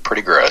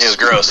pretty gross. It was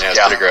gross. Yeah, it's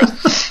pretty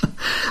gross.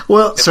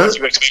 Well, so what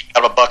you expect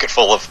out of a bucket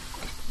full of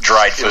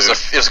dried food.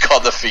 It was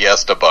called the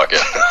Fiesta bucket.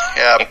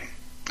 Yeah.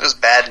 It was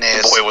bad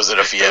news. Boy, was it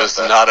a fiesta! It was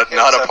not a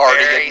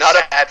party, not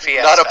a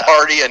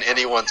party in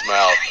anyone's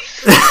mouth.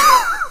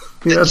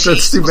 Yeah,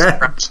 that's too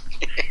bad.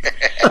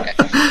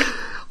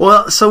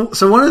 Well, so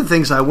one of the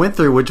things I went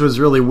through, which was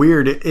really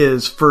weird,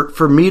 is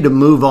for me to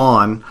move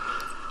on,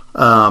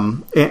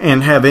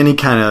 and have any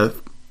kind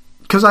of,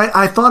 because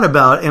I thought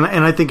about, and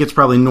I think it's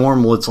probably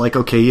normal. It's like,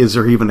 okay, is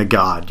there even a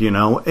God?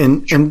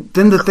 And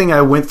then the thing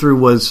I went through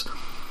was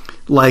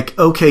like,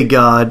 okay,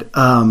 God,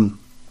 I'm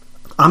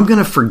going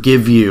to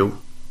forgive you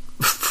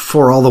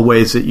for all the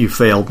ways that you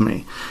failed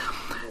me.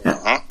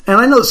 And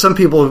I know some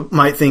people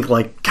might think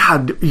like,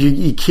 God,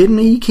 you kidding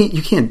me?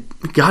 You can't,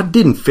 God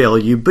didn't fail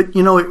you, but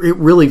it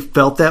really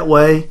felt that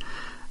way.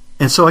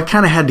 And so I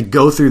kind of had to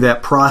go through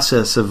that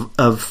process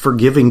of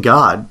forgiving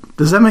God.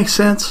 Does that make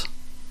sense?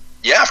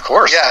 Yeah, of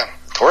course. Yeah.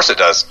 Of course it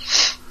does.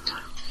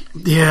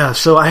 Yeah.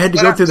 So I had to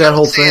go through that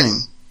whole thing.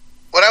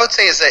 What I would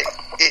say is that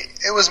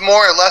it was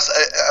more or less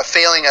a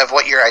failing of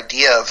what your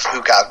idea of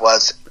who God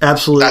was.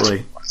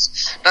 Absolutely.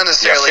 Not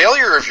necessarily.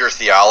 Failure of your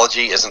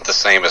theology isn't the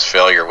same as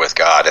failure with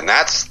God, and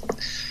that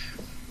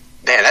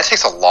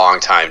takes a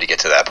long time to get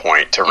to that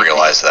point to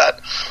realize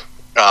that.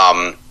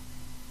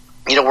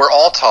 We're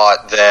all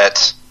taught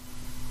that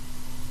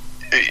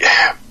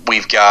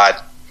we've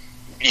got,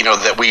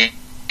 that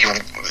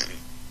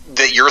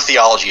your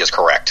theology is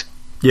correct,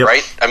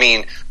 right? I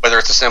mean, whether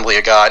it's Assembly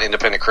of God,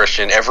 Independent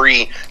Christian,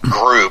 every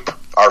group.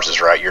 Ours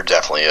is right. Your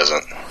definitely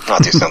isn't.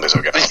 Not the Assemblies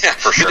of God. Yeah,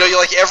 for sure.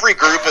 Like every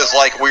group is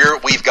like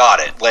we've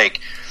got it.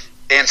 Like,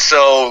 and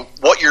so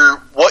what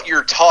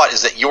you're taught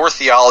is that your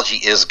theology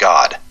is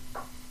God,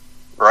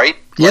 right?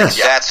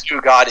 Yes, that's who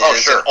God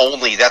is, sure.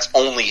 And that's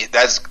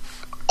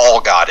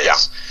all God is. Yeah.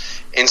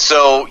 And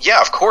so,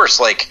 yeah, of course,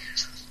 like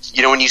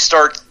when you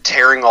start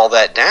tearing all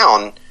that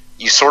down,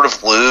 you sort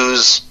of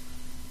lose.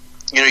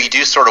 You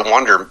do sort of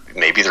wonder,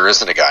 maybe there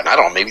isn't a God. And I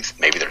don't know.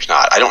 Maybe there's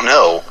not. I don't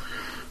know.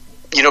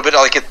 But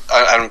like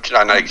I'm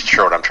not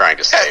sure what I'm trying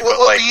to say. Well,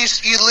 but like you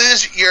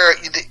lose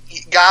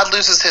God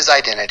loses his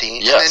identity,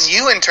 yes. And then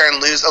you in turn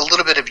lose a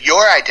little bit of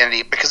your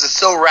identity because it's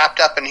so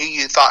wrapped up in who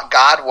you thought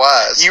God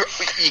was. You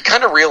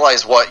kind of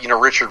realize what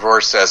Richard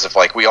Rohr says, if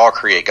like we all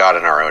create God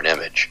in our own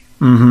image,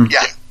 Mm-hmm.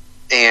 Yeah.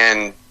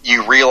 And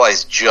you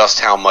realize just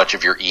how much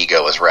of your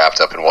ego is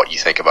wrapped up in what you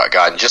think about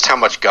God, and just how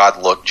much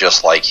God looked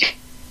just like you.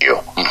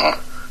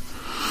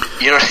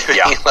 Mm-hmm. You know what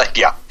I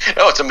mean?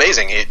 No, it's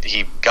amazing.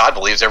 God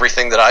believes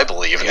everything that I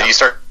believe, and then you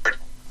start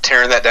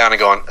tearing that down and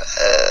going,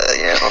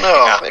 I don't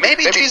know.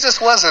 Maybe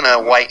Jesus wasn't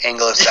a white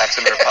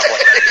Anglo-Saxon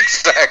Republican.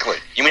 Exactly.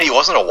 You mean he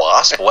wasn't a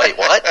wasp? Wait,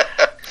 what?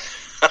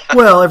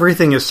 Well,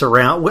 everything is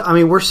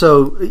we're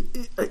so,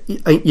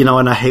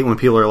 and I hate when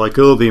people are like,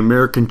 "Oh, the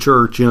American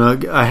church,"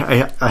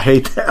 I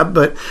hate that,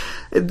 but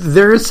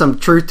there is some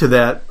truth to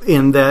that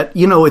in that,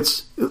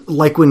 it's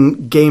like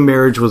when gay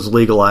marriage was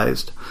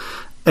legalized,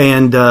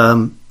 and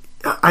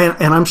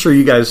I'm sure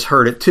you guys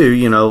heard it too,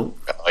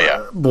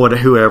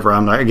 whoever,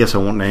 I guess I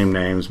won't name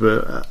names,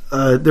 but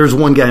there's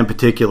one guy in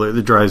particular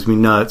that drives me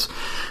nuts,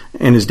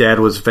 and his dad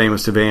was a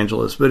famous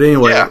evangelist. But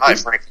anyway, hi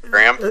Frank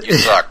Graham, you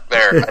suck.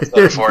 There, I said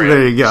it for you.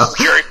 There you go.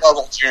 Jerry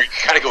Puzzles, you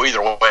kind of go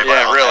either way.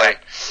 Yeah, really.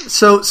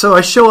 So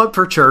I show up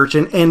for church,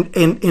 and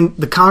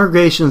the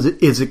congregation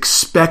is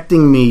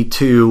expecting me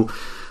to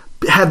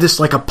have this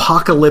like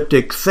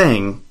apocalyptic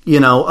thing,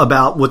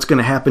 about what's going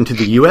to happen to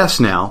the U.S.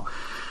 now.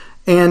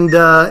 And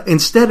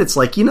instead, it's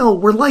like,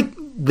 we're like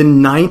the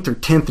 9th or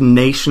 10th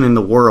nation in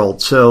the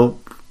world. So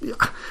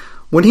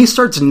when he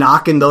starts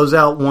knocking those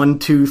out 1,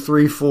 2,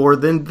 3, 4,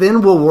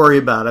 then we'll worry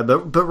about it.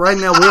 But right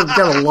now we've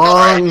got a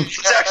long.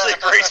 It's actually a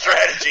great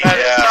strategy.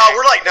 No,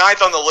 we're like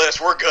 9th on the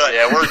list. We're good.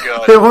 Yeah, we're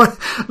good.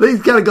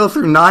 He's got to go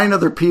through 9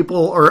 other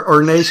people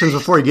or nations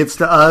before he gets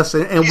to us,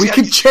 and we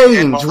could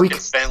change. We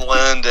could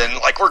Finland, and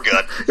we're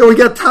good. We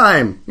got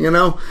time,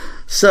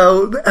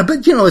 So, but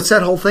it's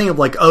that whole thing of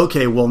like,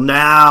 okay, well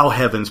now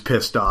heaven's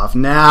pissed off.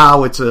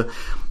 Now it's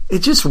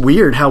just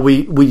weird how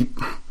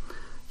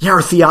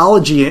our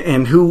theology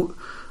and who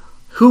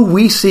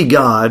we see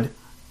God,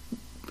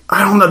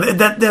 I don't know,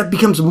 that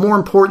becomes more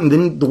important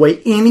than the way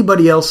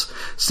anybody else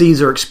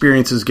sees or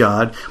experiences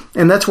God.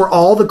 And that's where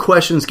all the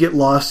questions get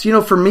lost.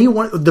 For me,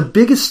 the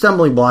biggest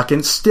stumbling block,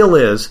 and it still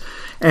is,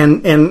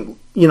 and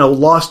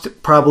lost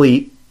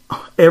probably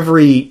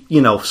every,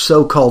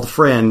 so-called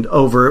friend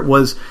over it,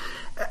 was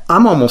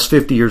I'm almost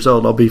 50 years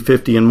old. I'll be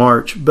 50 in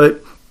March.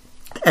 But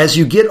as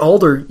you get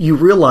older, you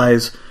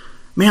realize,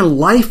 man,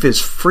 life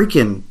is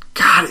freaking,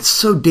 God, it's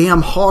so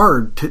damn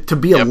hard to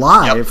be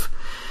alive.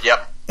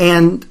 Yep.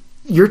 And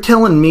you're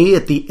telling me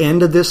at the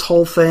end of this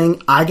whole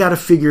thing, I got to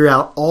figure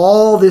out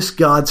all this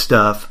God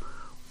stuff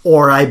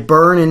or I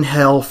burn in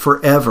hell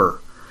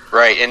forever.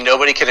 Right. And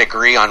nobody can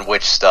agree on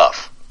which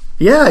stuff.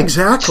 Yeah,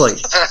 exactly.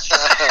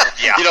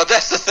 Yeah.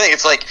 That's the thing.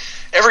 It's like,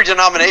 every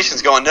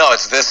denomination's going, no,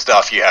 it's this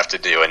stuff you have to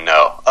do, and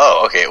no.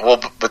 Oh, okay.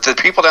 Well, but the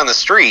people down the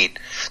street,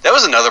 that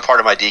was another part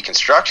of my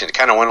deconstruction. It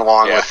kind of went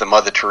along with the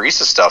Mother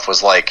Teresa stuff,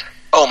 was like,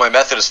 oh, my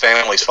Methodist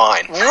family's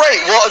fine.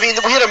 Right. Well,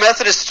 we had a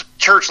Methodist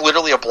church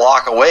literally a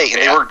block away,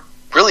 and they were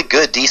really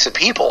good, decent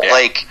people. Yeah.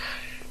 Like,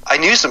 I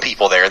knew some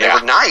people there, and they were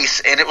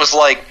nice, and it was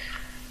like,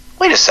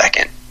 wait a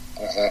second.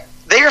 Mm-hmm.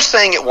 They are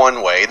saying it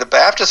one way, the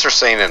Baptists are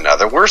saying it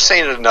another, we're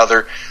saying it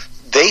another.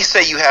 They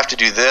say you have to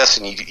do this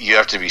and you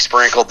have to be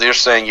sprinkled. They're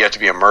saying you have to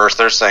be immersed.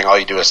 They're saying all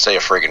you do is say a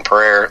friggin'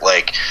 prayer.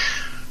 Like,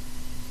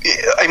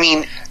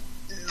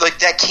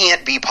 that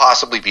can't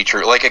possibly be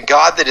true. Like, a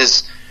God that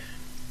is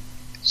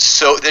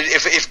so that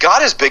if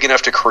God is big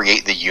enough to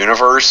create the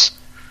universe,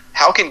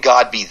 how can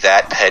God be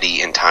that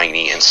petty and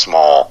tiny and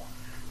small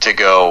to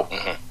go,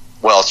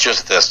 well, it's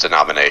just this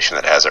denomination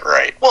that has it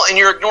right? Well, and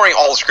you're ignoring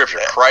all the scripture.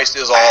 Christ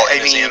is all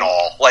and is in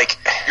all. Like,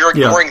 you're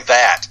ignoring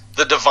that.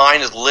 The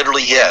divine is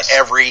literally in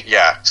every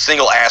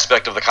single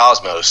aspect of the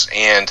cosmos,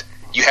 and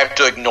you have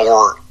to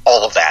ignore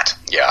all of that.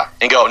 Yeah.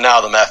 And go,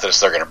 no, the Methodists,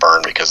 they're going to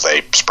burn because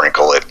they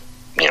sprinkle it,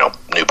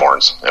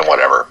 newborns and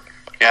whatever.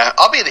 Yeah,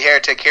 I'll be the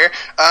heretic here.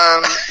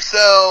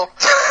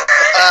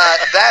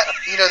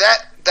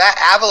 That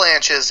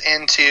avalanches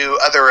into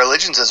other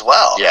religions as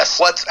well. Yes.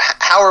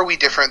 How are we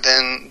different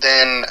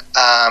than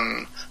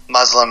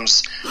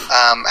Muslims?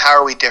 How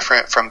are we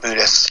different from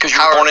Buddhists? Because you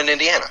were born in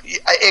Indiana.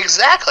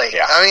 Exactly.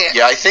 Yeah.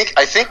 I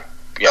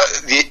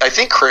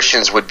think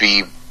Christians would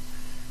be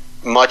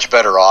much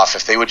better off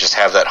if they would just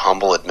have that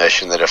humble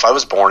admission that if I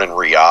was born in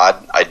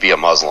Riyadh, I'd be a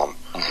Muslim.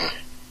 Mm-hmm.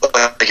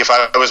 Like, if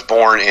I was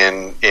born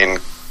in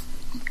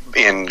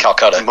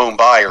Calcutta,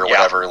 Mumbai, or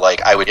whatever,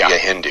 I would be a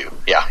Hindu.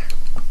 Yeah.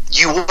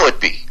 You would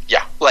be.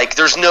 Yeah. Like,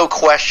 there's no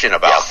question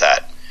about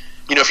that.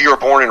 If you were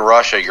born in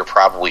Russia, you're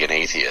probably an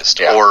atheist.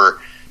 Yeah. Or,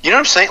 you know what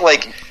I'm saying?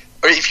 Like,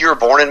 or if you were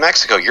born in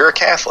Mexico, you're a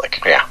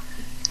Catholic. Yeah.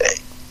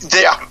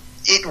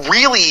 It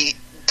really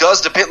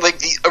does depend. Like,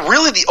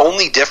 the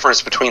only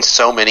difference between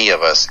so many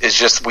of us is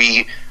just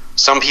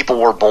some people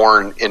were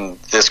born in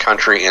this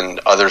country and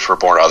others were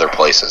born other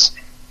places.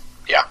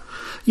 Yeah.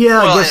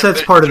 Yeah, I guess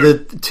that's part of the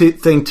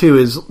thing too,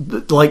 is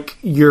like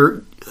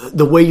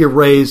the way you're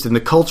raised and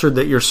the culture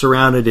that you're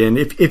surrounded in.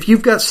 If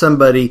you've got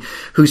somebody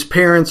whose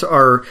parents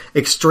are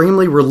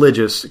extremely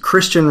religious,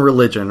 Christian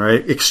religion,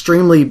 right?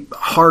 Extremely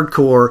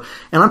hardcore,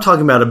 and I'm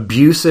talking about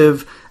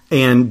abusive,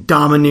 and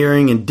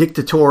domineering and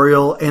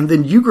dictatorial, and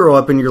then you grow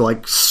up and you're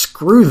like,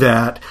 screw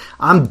that,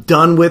 I'm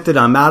done with it,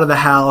 I'm out of the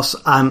house,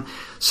 and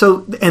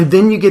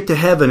then you get to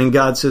heaven and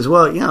God says,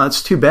 well,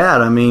 it's too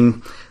bad. I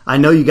mean, I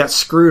know you got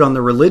screwed on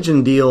the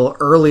religion deal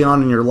early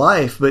on in your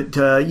life, but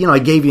I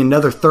gave you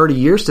another 30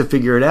 years to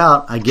figure it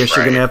out. I guess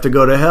you're going to have to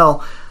go to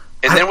hell.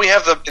 And then we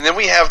have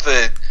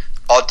the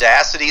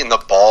audacity and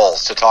the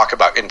balls to talk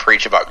about and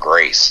preach about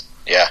grace.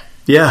 Yeah.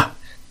 Yeah.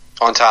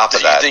 On top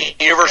of that, the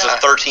universe is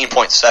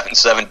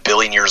 13.77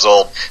 billion years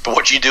old, but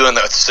what you do in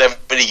the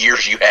 70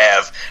 years you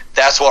have,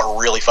 that's what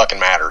really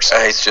fucking matters.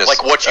 It's just like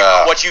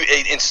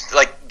it's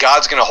like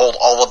God's going to hold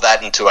all of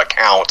that into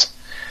account,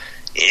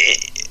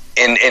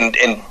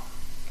 and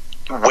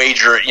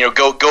wager,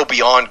 go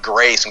beyond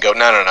grace and go,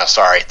 no,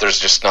 sorry, there's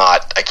just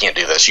not, I can't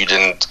do this. You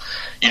didn't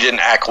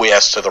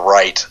acquiesce to the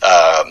right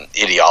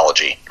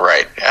ideology,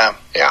 right?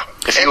 Yeah.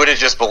 If you would have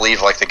just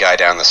believed like the guy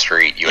down the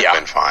street, you would have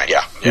been fine.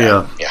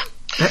 Yeah.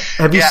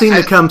 Have you seen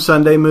the Come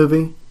Sunday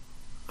movie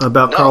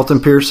about Carlton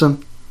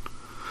Pearson?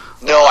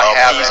 No, I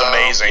haven't. He's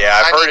amazing.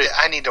 Yeah, I've heard it.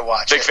 I need to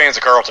watch it. Big fans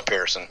of Carlton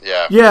Pearson.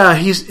 Yeah,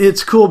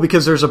 it's cool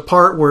because there's a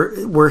part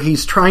where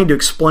he's trying to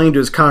explain to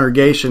his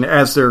congregation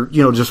as they're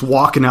just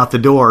walking out the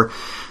door,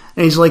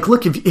 and he's like,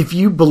 "Look, if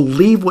you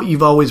believe what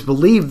you've always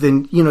believed,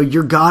 then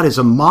your God is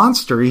a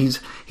monster. He's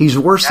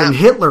worse than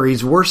Hitler.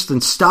 He's worse than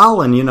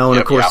Stalin. And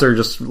of course they're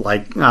just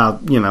like,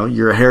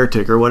 you're a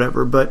heretic or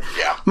whatever. But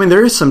I mean,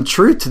 there is some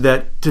truth to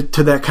that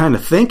to that kind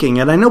of thinking,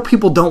 and I know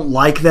people don't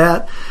like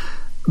that,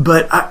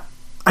 but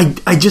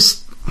I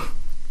just,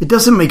 it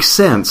doesn't make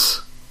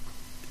sense.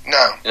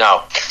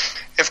 No.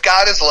 If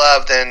God is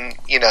love, then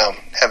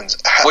heaven's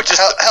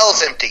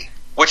hell's empty.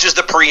 Which is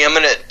the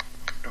preeminent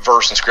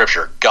verse in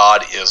Scripture.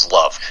 God is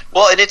love.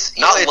 Well, and it's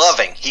not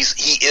loving. He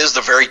is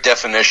the very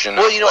definition.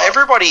 Well, of love.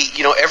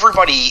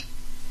 everybody,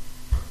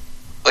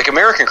 like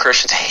American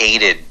Christians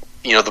hated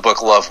the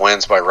book Love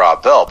Wins by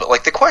Rob Bell, but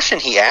like the question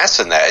he asks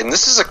in that, and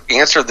this is an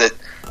answer that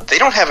they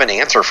don't have an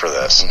answer for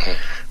this. Mm-hmm.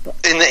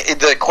 And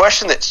the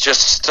question that's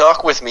just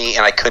stuck with me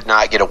and I could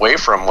not get away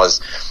from was,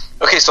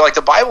 okay, so like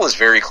the Bible is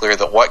very clear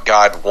that what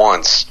God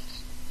wants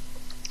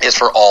is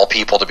for all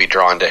people to be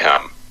drawn to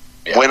Him.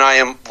 Yeah. When I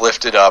am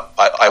lifted up,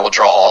 I will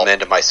draw all men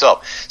to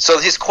myself. So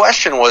his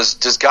question was,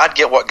 does God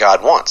get what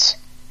God wants?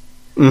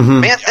 Mm-hmm.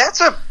 Man,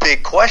 that's a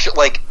big question.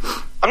 Like,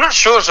 I'm not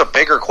sure there's a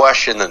bigger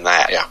question than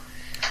that. Yeah.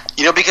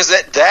 Because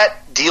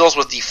that deals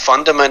with the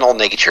fundamental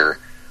nature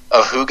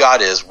of who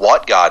God is,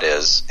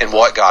 and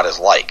what God is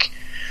like.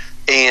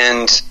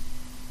 And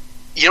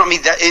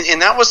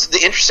that was the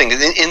interesting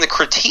in the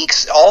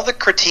critiques, all the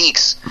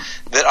critiques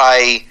that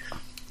I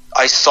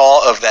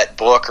saw of that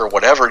book or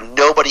whatever,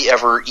 nobody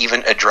ever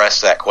even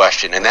addressed that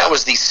question, and that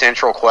was the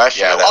central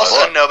question. Yeah, of that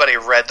also book. Nobody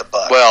read the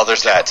book. Well,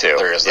 there's that too.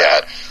 There is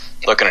that.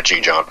 Looking at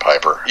you, John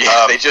Piper.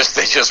 Yeah, they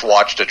just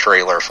watched a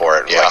trailer for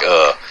it. Yeah. Like,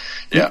 ugh.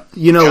 Yeah.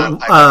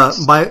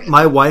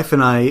 My wife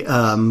and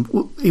I,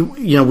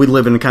 we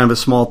live in kind of a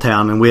small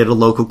town, and we had a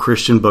local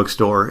Christian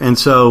bookstore, and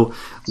so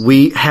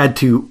we had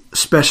to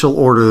special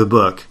order the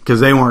book because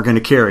they weren't going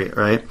to carry it,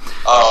 right?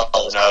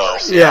 Oh no!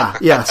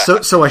 Yeah.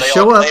 So I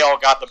show up. They all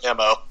got the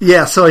memo.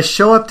 Yeah. So I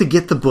show up to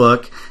get the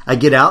book. I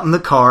get out in the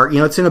car.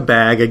 It's in a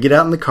bag. I get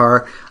out in the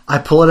car. I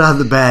pull it out of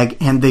the bag,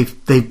 and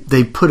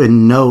they put a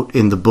note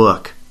in the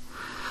book.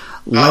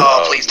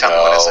 Please tell me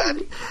what it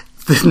said.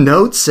 The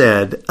note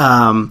said,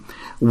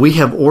 we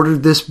have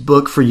ordered this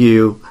book for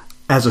you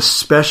as a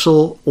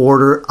special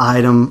order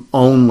item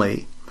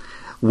only.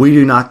 We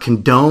do not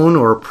condone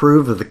or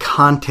approve of the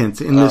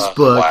contents in this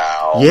book.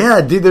 Wow.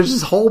 Yeah, dude, there's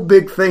this whole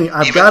big thing.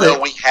 Even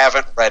though we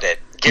haven't read it.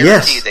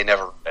 Guaranteed they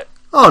never read it.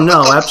 Oh,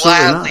 no, They'll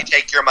absolutely gladly not.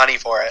 take your money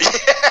for it.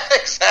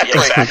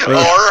 Exactly.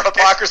 Or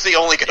hypocrisy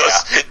only goes.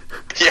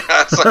 Yeah.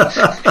 It's like,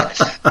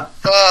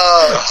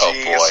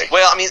 oh boy.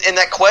 Well, I mean, and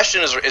that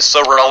question is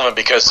so relevant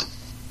because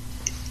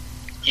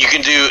you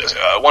can do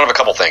one of a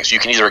couple things. You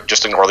can either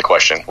just ignore the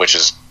question, which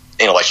is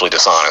intellectually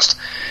dishonest.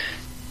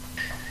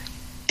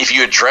 If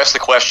you address the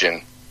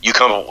question, you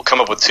come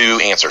up with two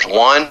answers.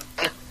 One,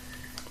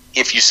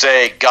 if you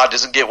say God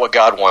doesn't get what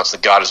God wants,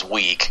 that God is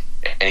weak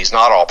and He's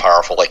not all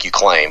powerful like you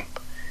claim.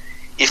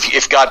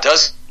 If God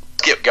does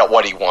get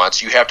what He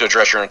wants, you have to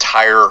address your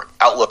entire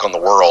outlook on the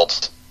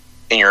world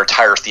and your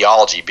entire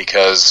theology,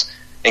 because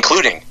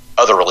including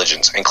other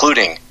religions,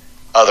 including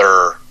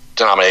other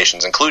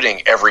denominations,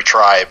 including every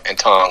tribe and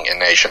tongue and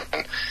nation,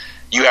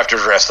 you have to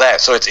address that.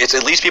 So it's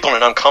it leaves people in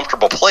an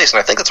uncomfortable place, and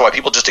I think that's why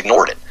people just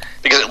ignored it,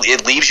 because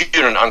it leaves you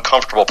in an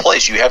uncomfortable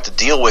place. You have to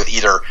deal with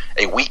either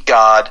a weak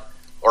God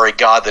or a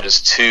God that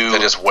is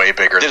way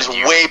bigger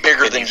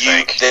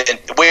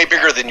way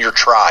bigger than your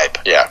tribe.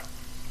 Yeah.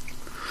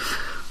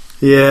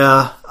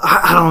 Yeah,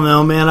 I don't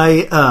know,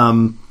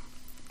 man.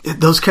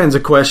 Those kinds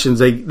of questions,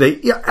 they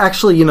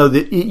actually,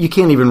 you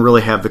can't even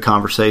really have the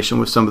conversation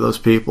with some of those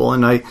people.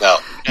 And I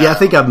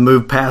think I've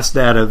moved past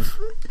that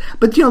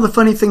But, the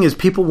funny thing is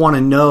people want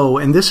to know,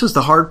 and this is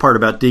the hard part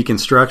about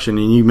deconstruction,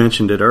 and you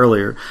mentioned it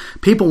earlier.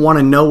 People want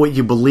to know what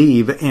you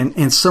believe,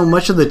 and so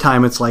much of the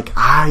time it's like,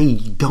 I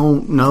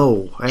don't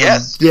know.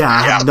 Yes.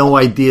 I have no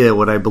idea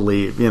what I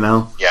believe,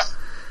 Yeah.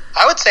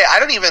 I would say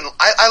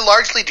I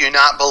largely do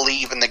not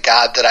believe in the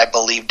God that I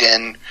believed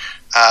in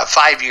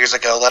 5 years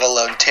ago, let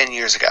alone 10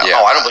 years ago.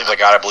 Yeah. I don't believe the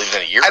God I believed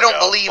in a year ago. I don't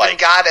believe in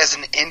God as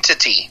an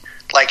entity.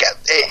 Like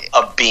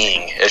a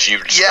being, as you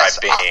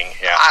describe being.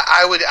 Yeah.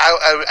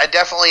 I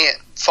definitely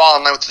fall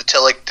in line with the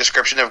Tillich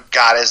description of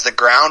God as the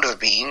ground of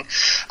being.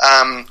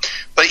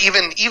 But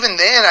even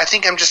then, I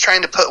think I'm just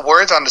trying to put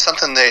words onto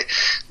something that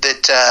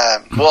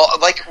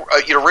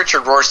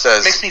Richard Rohr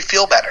says makes me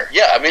feel better.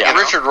 Yeah, I mean,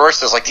 Richard Rohr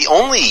says like the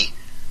only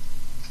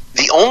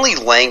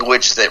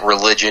language that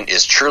religion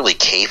is truly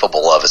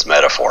capable of is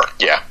metaphor.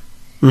 Yeah.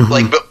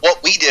 Mm-hmm. But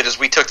what we did is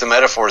we took the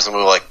metaphors and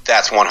we were like,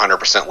 that's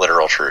 100%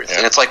 literal truth. Yeah.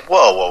 And it's like,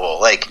 whoa.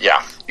 Like,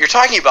 you're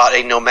talking about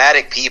a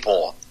nomadic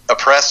people,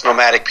 oppressed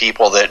nomadic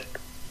people that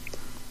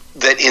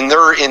in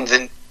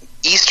the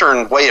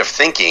Eastern way of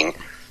thinking,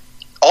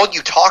 all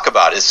you talk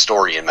about is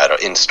story and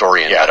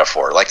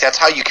metaphor. Like, that's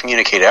how you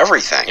communicate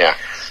everything. Yeah.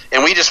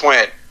 And we just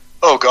went,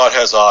 oh, God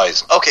has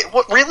eyes. Okay,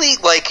 what, really?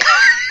 Like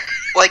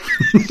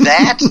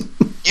that?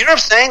 You know what I'm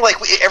saying? Like,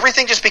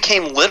 everything just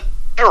became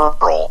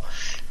literal.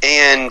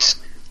 And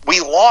we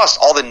lost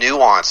all the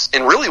nuance,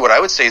 and really, what I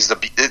would say is the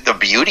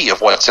beauty of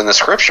what's in the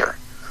scripture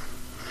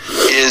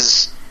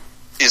is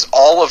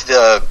all of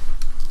the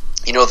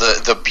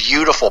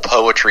beautiful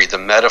poetry, the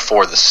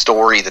metaphor, the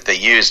story that they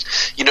used.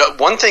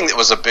 One thing that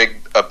was a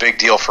big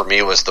deal for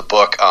me was the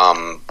book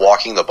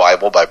 "Walking the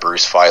Bible" by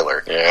Bruce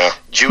Feiler. Yeah,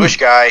 Jewish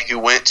guy who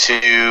went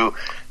to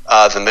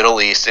the Middle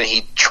East, and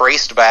he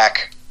traced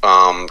back.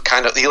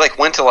 He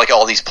went to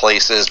all these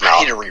places.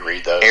 I need to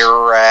reread those.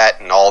 Ararat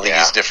and all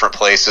these different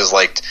places.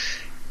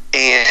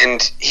 And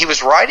he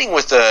was riding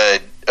with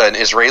an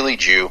Israeli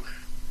Jew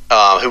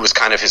who was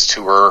kind of his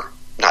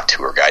not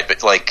tour guide, but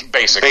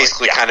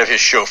basically kind of his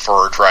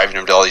chauffeur, driving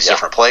him to all these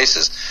different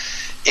places.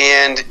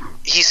 And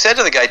he said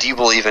to the guy, "Do you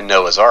believe in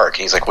Noah's Ark?"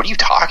 And he's like, "What are you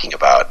talking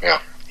about?"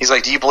 Yeah. He's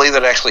like, "Do you believe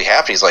that it actually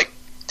happened?" He's like,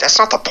 "That's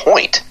not the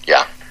point."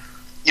 Yeah.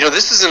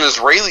 This is an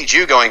Israeli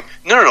Jew going,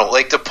 no.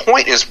 Like, the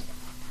point is,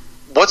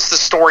 what's the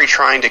story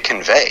trying to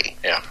convey?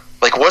 Yeah.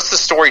 Like, what's the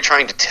story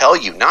trying to tell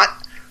you?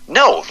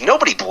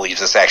 Nobody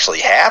believes this actually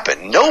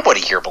happened. Nobody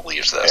here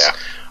believes this. Yeah.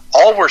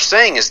 All we're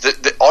saying is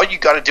that all you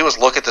got to do is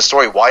look at the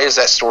story. Why is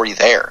that story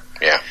there?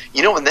 Yeah.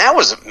 And that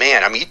was,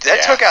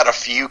 that took out a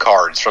few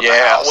cards from the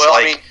house. Well,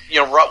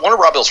 one of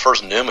Rob Bill's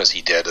first Numas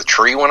he did, the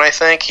tree one, I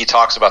think, he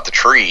talks about the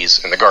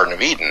trees in the Garden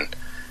of Eden.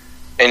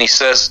 And he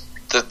says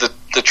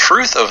the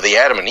truth of the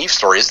Adam and Eve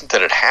story isn't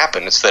that it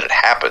happened, it's that it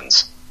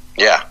happens.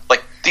 Yeah.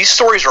 Like, these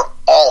stories are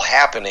all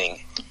happening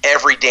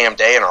every damn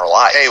day in our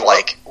lives. Hey,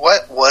 what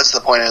was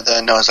the point of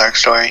the Noah's Ark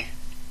story?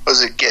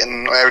 Was it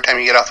every time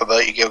you get off a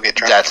boat, you go get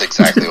drunk? That's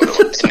exactly what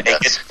it was.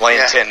 Naked,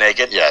 laying tent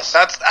naked. Yes.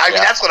 That's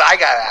what I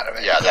got out of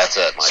it. Yeah, that's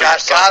it.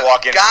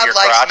 God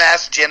likes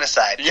mass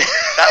genocide. Yeah.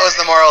 That was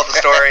the moral of the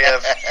story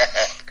of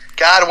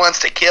God wants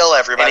to kill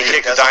everybody. And he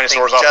kicked the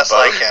dinosaurs off the boat.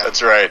 Like him.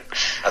 That's right.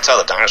 That's how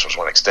the dinosaurs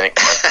went extinct.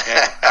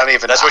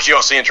 That's what you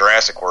don't see in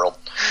Jurassic World.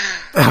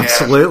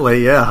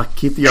 Absolutely, yeah.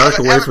 Keep the Ark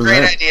away from that.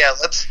 Great idea.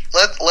 Let's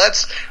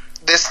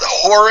this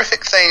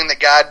horrific thing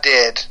that God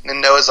did in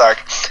Noah's Ark.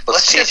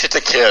 Let's teach it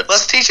to kids.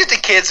 Let's teach it to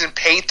kids and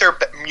paint their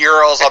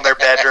murals on their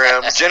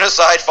bedrooms.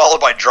 Genocide followed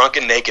by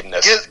drunken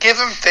nakedness. Give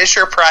them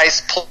Fisher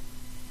Price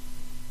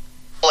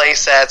play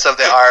sets of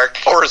the Ark,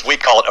 or as we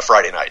call it, a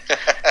Friday night.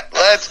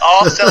 Let's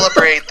all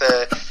celebrate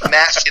the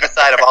mass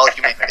genocide of all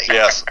humanity.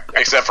 Yes,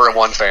 except for in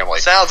one family.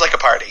 Sounds like a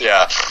party.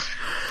 Yeah.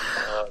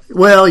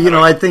 Well,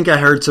 I think I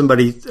heard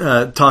somebody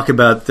talk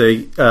about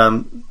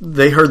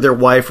they heard their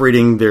wife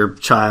reading their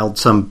child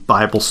some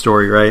Bible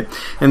story, right?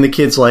 And the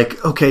kid's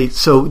like, "Okay,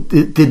 so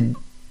did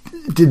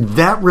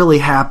that really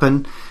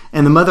happen?"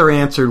 And the mother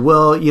answered,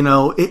 "Well,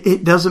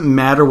 it doesn't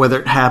matter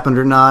whether it happened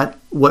or not.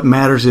 What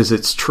matters is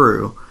it's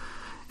true."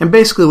 And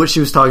basically, what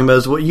she was talking about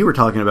is what you were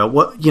talking about.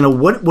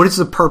 What is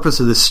the purpose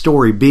of this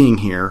story being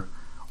here?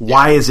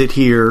 Why is it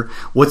here?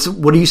 What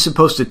are you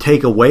supposed to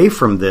take away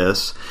from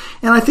this?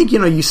 And I think,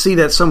 you see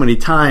that so many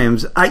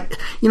times.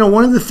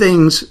 One of the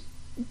things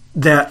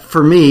that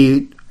for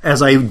me,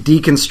 as I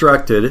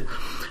deconstructed,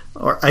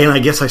 and I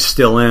guess I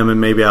still am,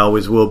 and maybe I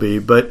always will be,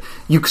 but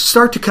you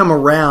start to come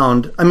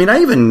around. I mean,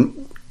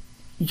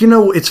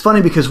 it's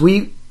funny because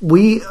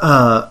we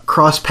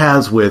cross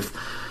paths with,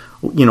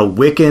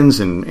 Wiccans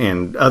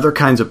and other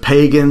kinds of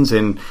pagans,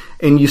 and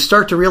you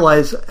start to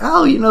realize,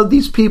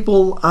 these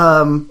people,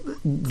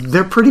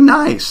 they're pretty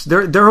nice.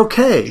 They're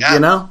okay,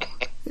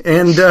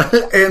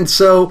 and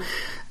so.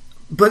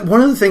 But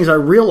one of the things I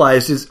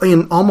realized is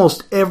in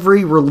almost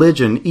every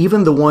religion,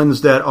 even the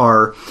ones that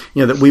are,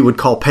 that we would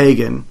call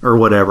pagan or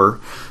whatever,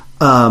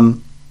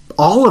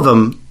 all of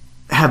them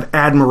have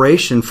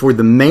admiration for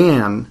the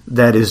man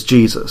that is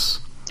Jesus.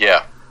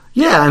 Yeah.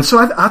 Yeah, and so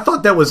I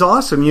thought that was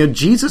awesome.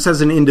 Jesus as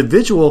an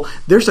individual,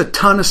 there's a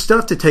ton of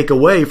stuff to take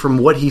away from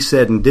what he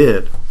said and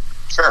did.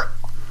 Sure.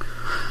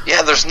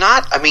 Yeah, there's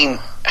not. I mean,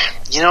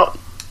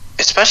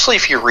 especially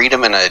if you read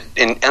him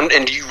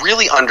and you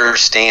really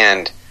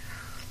understand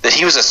that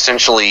he was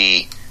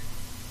essentially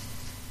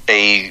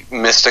a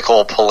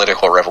mystical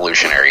political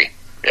revolutionary.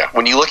 Yeah.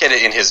 When you look at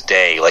it in his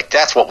day, like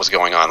that's what was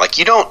going on. Like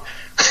you don't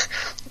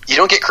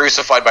get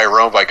crucified by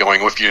Rome by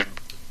going, if you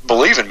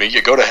believe in me,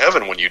 you go to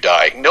heaven when you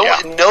die.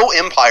 No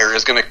empire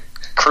is going to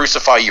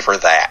crucify you for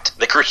that.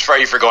 They crucify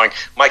you for going,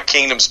 my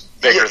kingdom's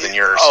bigger than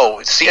yours.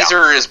 Oh,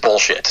 Caesar is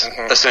bullshit.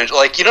 Essentially,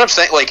 like, you know what I'm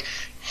saying? Like,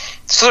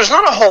 so there's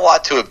not a whole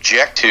lot to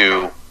object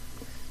to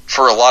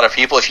for a lot of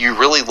people if you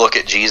really look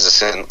at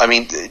Jesus. And I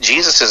mean,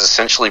 Jesus is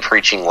essentially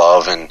preaching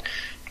love and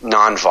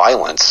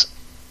nonviolence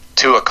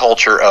to a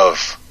culture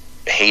of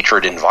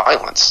hatred and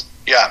violence.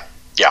 Yeah.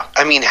 Yeah.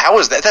 I mean, how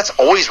is that? That's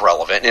always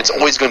relevant, and it's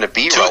always going to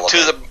be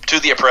relevant. To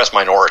the oppressed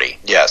minority.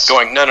 Yes.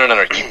 Going, no,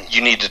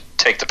 you need to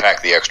take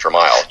the extra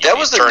mile. That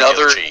was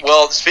another,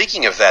 well,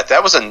 speaking of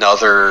that was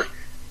another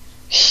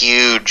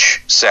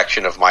huge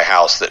section of my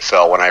house that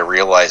fell when I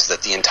realized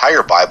that the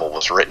entire Bible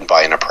was written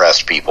by an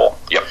oppressed people.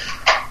 Yep.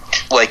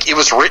 Like, it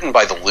was written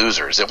by the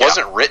losers. It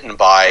wasn't written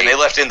by... And they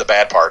left in the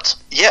bad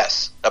parts.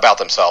 Yes. About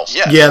themselves.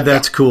 Yes. Yeah,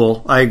 that's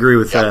cool. I agree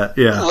with that.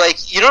 Yeah.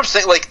 Like, you know what I'm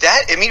saying? Like,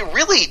 that, I mean,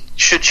 really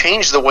should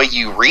change the way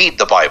you read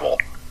the Bible.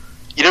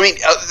 You know what I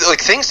mean?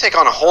 Like, things take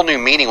on a whole new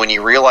meaning when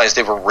you realize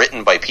they were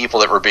written by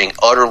people that were being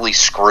utterly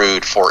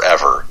screwed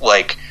forever.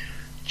 Like,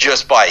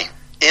 just by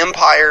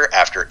empire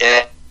after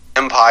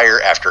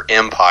empire after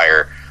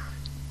empire.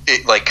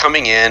 Like,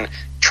 coming in,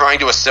 trying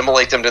to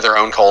assimilate them to their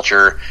own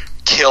culture,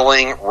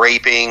 killing,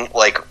 raping,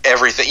 like,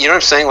 everything. You know what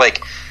I'm saying?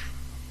 Like,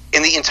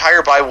 and the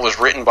entire Bible was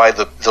written by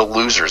the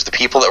losers, the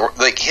people that were,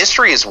 like,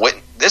 history is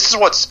this is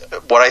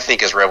what I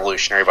think is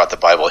revolutionary about the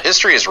Bible.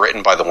 History is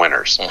written by the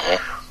winners.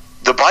 Mm-hmm.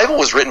 The Bible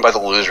was written by the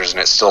losers,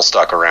 and it's still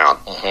stuck around.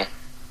 Mm-hmm.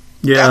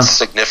 Yeah. That's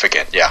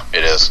significant. Yeah,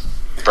 it is.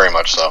 Very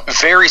much so.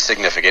 Very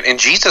significant. And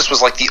Jesus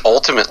was like the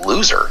ultimate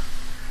loser.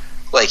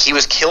 Like, he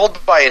was killed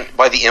by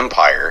the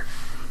empire,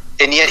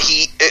 and yet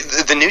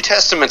the New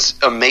Testament's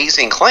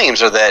amazing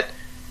claims are that,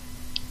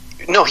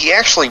 no, he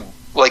actually,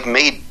 like,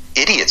 made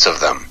idiots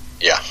of them.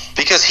 Yeah.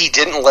 Because he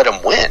didn't let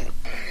them win.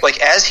 Like,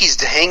 as he's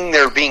hanging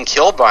there being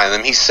killed by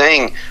them, he's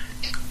saying...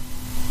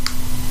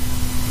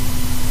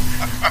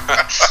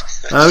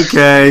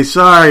 Okay,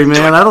 sorry,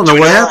 man. I don't know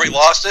what happened. We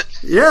lost it?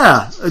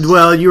 Yeah.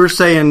 Well, you were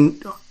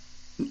saying...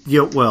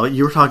 you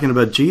were talking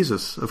about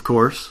Jesus, of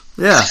course.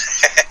 Yeah.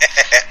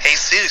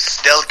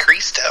 Jesus del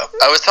Cristo.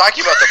 I was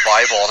talking about the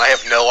Bible, and I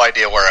have no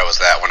idea where I was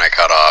at when I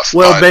cut off.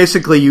 Well,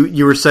 basically,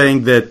 you were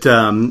saying that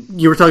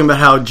you were talking about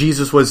how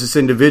Jesus was this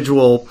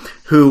individual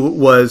who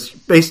was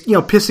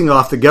pissing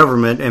off the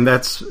government, and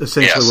that's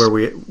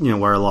essentially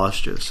where I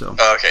lost you. So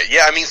okay,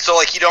 yeah, I mean, so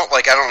like you don't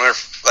like I don't know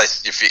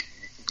if you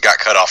got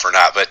cut off or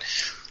not, but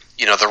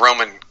the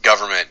Roman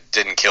government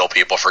didn't kill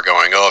people for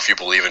going, if you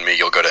believe in me,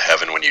 you'll go to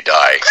heaven when you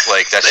die.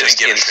 Like, that's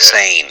just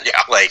insane. Yeah.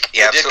 Like,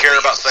 they didn't care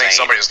about saying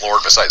somebody's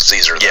Lord besides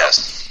Caesar, though.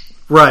 Yes.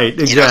 Right,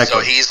 exactly. So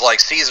he's like,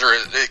 Caesar,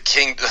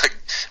 King,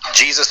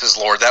 Jesus is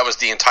Lord. That was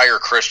the entire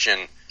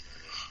Christian,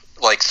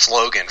 like,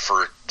 slogan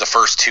for the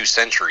first 2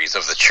 centuries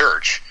of the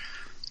church.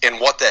 And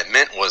what that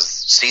meant was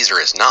Caesar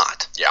is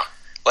not. Yeah.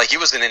 Like, it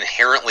was an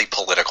inherently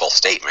political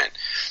statement.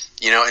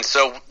 And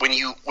so when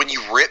you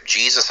rip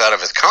Jesus out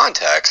of his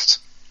context,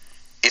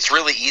 it's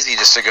really easy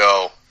just to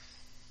go,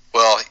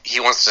 well, he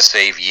wants to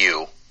save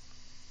you,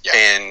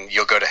 and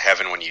you'll go to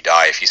heaven when you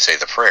die if you say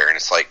the prayer. And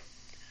it's like,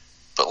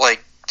 but,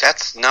 like,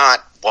 that's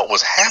not what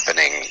was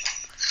happening.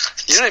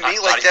 You know what I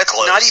mean? Like, that's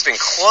not even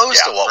close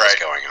to what was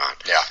going on.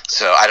 Yeah.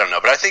 So, I don't know.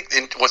 But I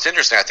think what's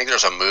interesting, I think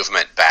there's a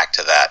movement back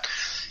to that.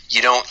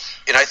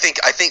 And I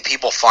think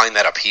people find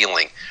that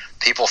appealing.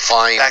 People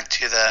find... Back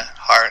to the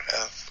heart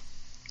of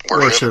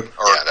worship.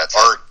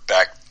 Or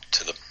back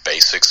to the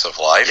basics of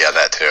life. Yeah,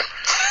 that too.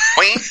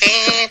 We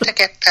need to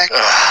get back to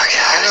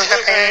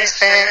the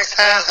basics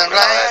of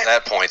life.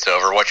 That point's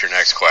over. What's your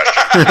next question?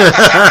 The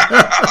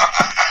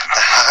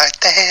heart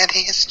that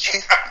is true.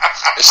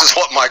 This is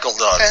what Michael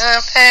does.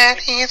 That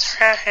is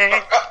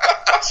right.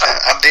 So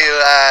I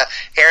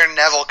do Aaron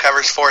Neville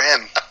covers for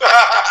him.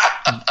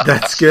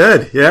 That's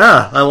good.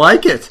 Yeah, I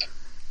like it.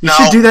 You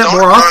should do that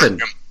more often.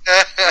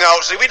 No,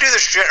 see, we do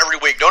this shit every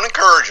week. Don't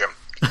encourage him.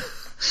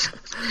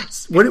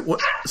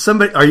 What?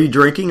 Somebody? Are you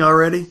drinking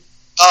already?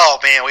 Oh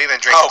man, we've been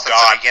drinking since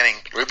the beginning.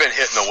 We've been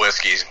hitting the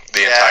whiskey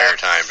the entire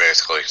time,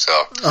 basically.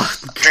 So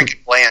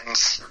drinking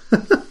Blanton's.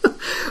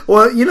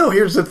 Well,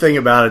 here's the thing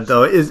about it,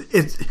 though.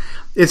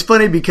 It's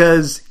funny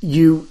because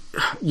you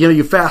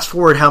fast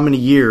forward how many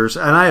years,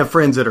 and I have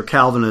friends that are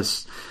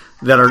Calvinists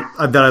that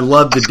I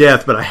love to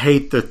death, but I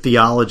hate their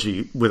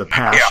theology with a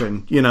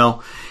passion.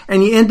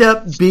 And you end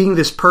up being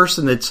this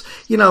person that's,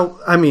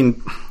 I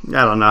mean,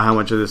 I don't know how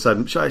much of this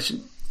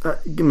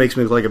it makes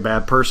me look like a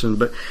bad person,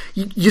 but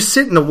you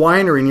sit in the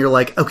winery and you're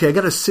like, okay, I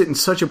got to sit in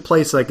such a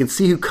place that I can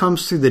see who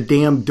comes through the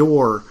damn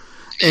door.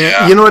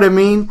 And you know what I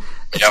mean?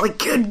 It's like,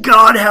 good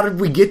God, how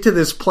did we get to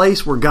this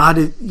place where God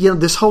is,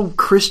 this whole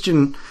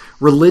Christian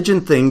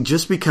religion thing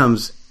just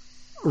becomes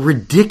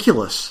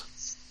ridiculous.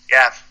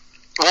 Yeah.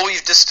 Well,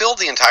 we've distilled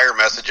the entire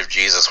message of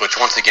Jesus, which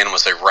once again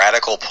was a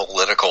radical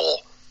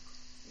political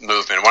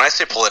movement. When I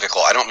say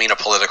political, I don't mean a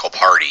political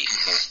party.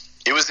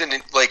 Mm-hmm. It was an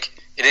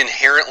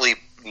inherently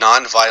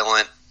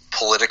nonviolent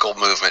political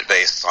movement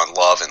based on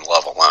love and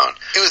love alone.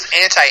 It was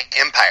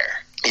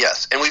anti-empire.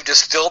 Yes, and we've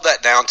distilled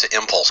that down to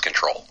impulse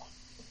control.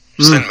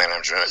 Sin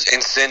management.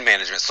 And sin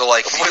management. So,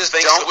 like, with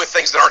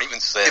things that aren't even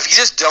sin. If you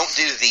just don't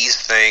do these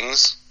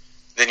things,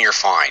 then you're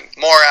fine.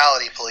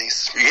 Morality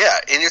police. Yeah,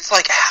 and it's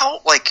like,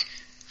 how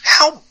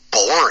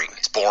boring.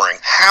 It's boring.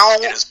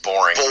 It is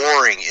boring.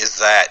 Boring is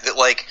that? That,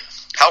 like,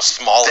 how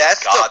small that's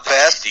is God?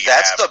 That's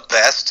the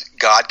best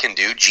God can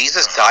do.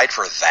 Jesus died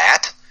for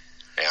that.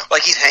 Yeah.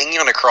 Like, he's hanging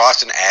on a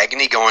cross in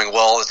agony going,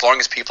 well, as long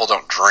as people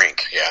don't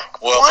drink. Yeah.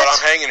 Well, but I'm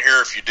hanging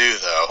here if you do,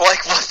 though.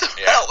 Like, what the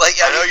hell? Like,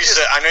 I know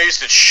you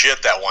said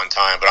shit that one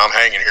time, but I'm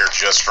hanging here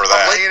just for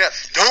that.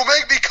 Don't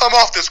make me come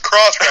off this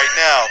cross right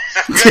now.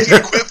 You guys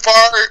can quit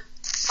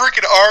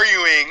freaking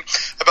arguing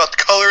about the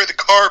color of the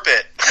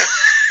carpet.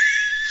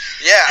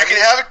 Yeah, you can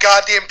have a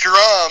goddamn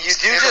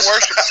drums in the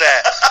worship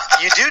set.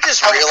 You do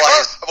just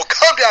realize... I will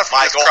come down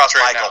from this cross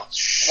right now.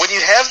 When you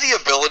have the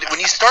ability... When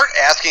you start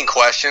asking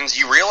questions,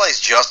 you realize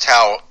just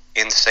how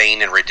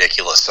insane and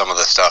ridiculous some of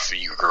the stuff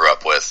you grew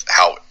up with,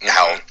 how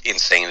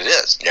insane it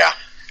is. Yeah.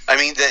 I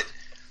mean, that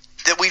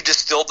we've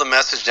distilled the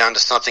message down to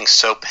something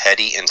so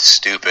petty and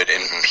stupid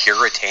and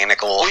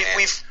puritanical.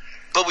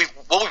 What we've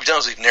done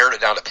is we've narrowed it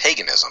down to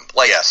paganism.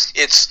 Like, yes.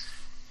 It's...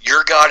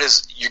 Your God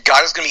is going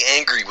to be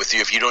angry with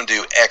you if you don't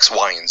do X,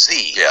 Y, and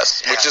Z.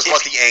 Yes, which is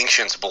what the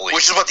ancients believed.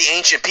 Which is what the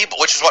ancient people,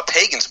 which is what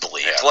pagans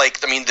believed. Yeah. Like,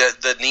 I mean,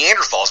 the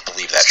Neanderthals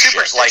believed that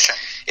shit. Like,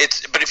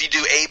 but if you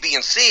do A, B,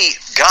 and C,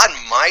 God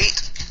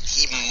might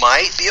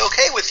be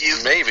okay with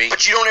you. Maybe.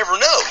 But you don't ever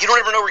know. You don't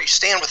ever know where you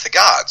stand with the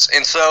gods.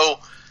 And so,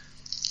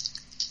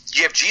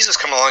 you have Jesus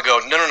come along and go,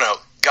 no,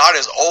 God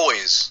has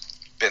always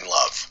been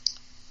love.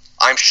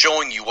 I'm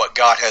showing you what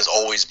God has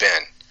always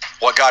been.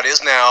 What God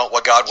is now,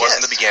 what God was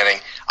in the beginning.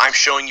 I'm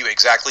showing you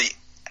exactly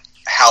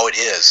how it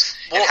is.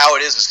 And how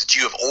it is that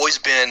you have always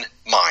been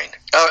mine.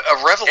 A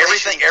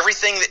revelation.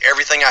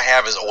 Everything I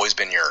have has always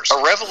been yours.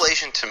 A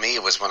revelation to me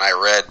was when I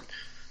read,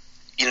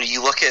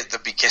 you look at the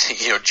beginning,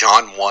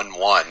 John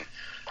 1:1.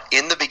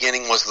 In the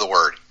beginning was the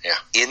Word. Yeah.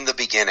 In the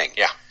beginning.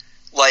 Yeah.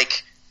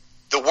 Like,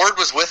 the Word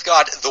was with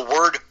God. The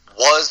Word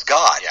was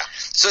God. Yeah.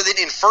 So then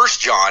in 1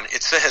 John,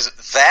 it says,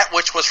 that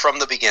which was from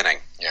the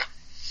beginning. Yeah.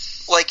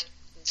 Like,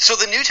 so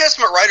the New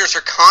Testament writers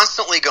are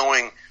constantly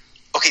going,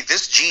 okay,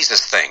 this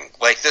Jesus thing,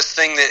 like this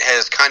thing that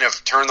has kind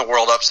of turned the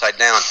world upside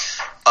down,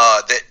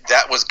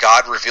 that was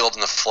God revealed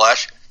in the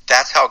flesh,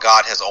 that's how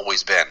God has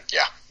always been.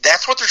 Yeah.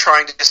 That's what they're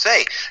trying to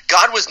say.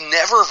 God was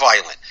never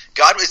violent.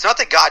 It's not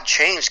that God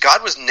changed.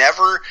 God was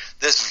never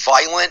this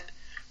violent,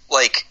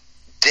 like,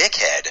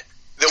 dickhead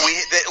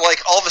that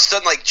like, all of a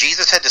sudden, like,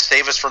 Jesus had to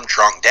save us from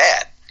drunk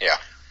dad. Yeah.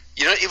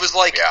 It was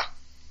like,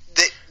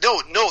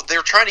 no,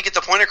 they're trying to get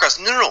the point across.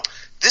 No.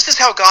 This is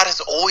how God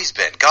has always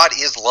been. God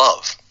is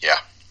love.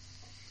 Yeah.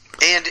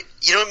 And,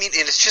 you know what I mean?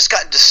 And it's just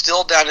gotten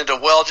distilled down into,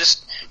 well,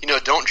 just,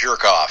 don't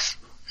jerk off.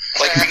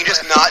 Like, you can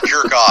just not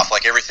jerk off.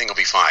 Like, everything will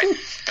be fine.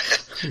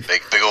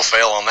 Big old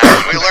fail on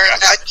that. We learned,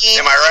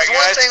 am I right, guys?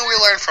 One thing we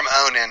learned from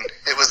Onan,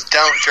 it was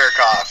don't jerk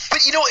off.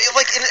 But,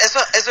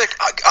 as a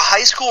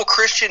high school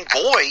Christian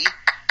boy,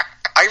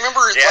 I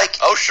remember,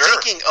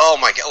 thinking, oh,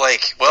 my God,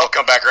 like, well. Don't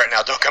come back right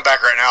now. Don't come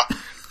back right now.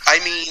 I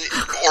mean,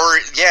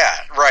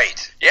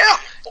 right. Yeah,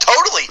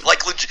 totally.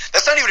 Like,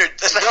 that's not even a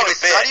bit. It's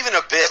not even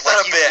a bit. That's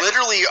not a bit.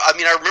 Literally, I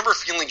mean, I remember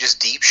feeling just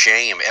deep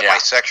shame at my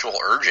sexual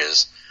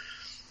urges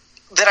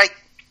that I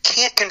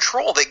can't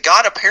control, that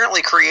God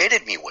apparently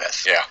created me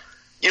with. Yeah.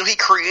 He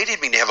created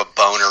me to have a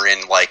boner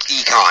in, like,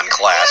 econ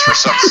class for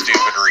some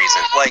stupid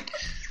reason. Like,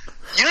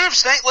 you know what I'm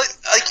saying? Like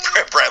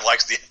Brad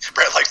likes the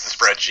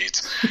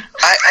spreadsheets.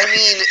 I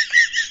mean,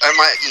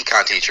 my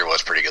econ teacher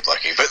was pretty good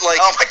looking, but like,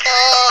 oh my God,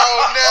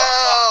 oh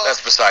no,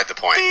 that's beside the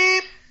point.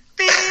 Beep,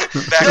 beep.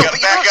 Back up.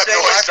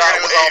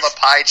 It was all the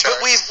pie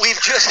charts. But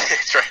we've just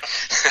that's right.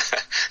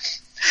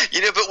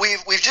 But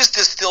we've just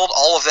distilled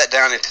all of that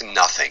down into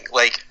nothing.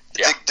 Like,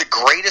 the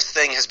greatest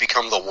thing has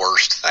become the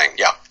worst thing.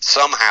 Yeah,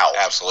 somehow,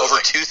 absolutely.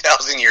 Over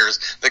 2,000 years,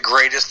 the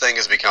greatest thing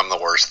has become the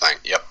worst thing.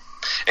 Yep.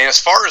 And as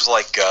far as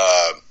like.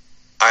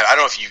 I don't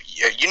know if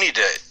you need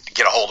to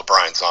get a hold of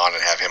Brian Zahn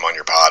and have him on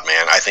your pod,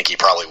 man. I think he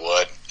probably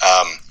would.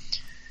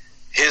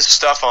 His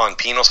stuff on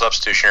penal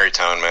substitutionary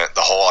atonement,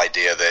 the whole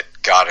idea that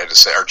God had to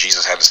say, or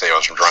Jesus had to save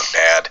us from drunk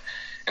dad,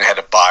 and had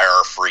to buy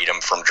our freedom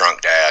from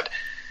drunk dad,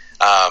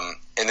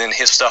 and then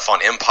his stuff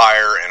on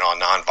empire and on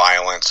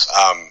nonviolence.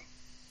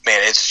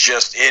 Man,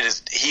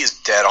 he is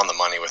dead on the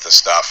money with this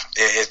stuff.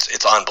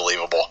 It's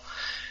unbelievable.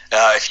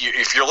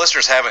 If your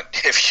listeners haven't,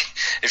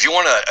 if you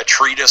want a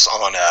treatise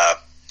on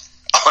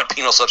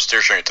penal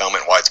substitutionary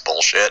atonement, why it's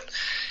bullshit,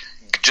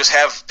 just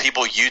have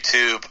people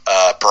YouTube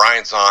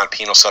Brian Zahn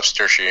penal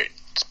substitutionary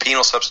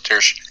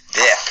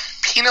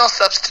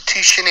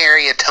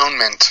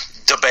atonement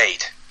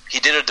debate. He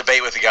did a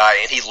debate with the guy,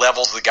 and he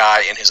levels the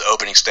guy in his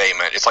opening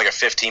statement. It's like a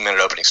 15-minute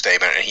opening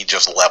statement, and he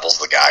just levels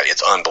the guy.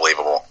 It's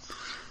unbelievable.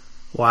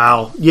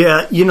 Wow.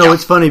 Yeah,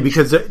 it's funny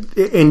because,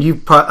 and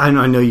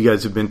I know you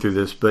guys have been through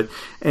this, but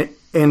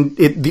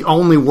the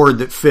only word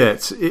that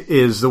fits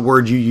is the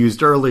word you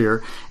used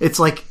earlier. It's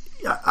like,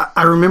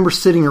 I remember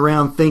sitting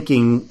around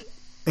thinking,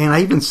 and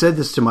I even said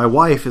this to my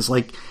wife, is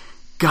like,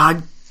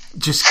 God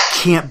just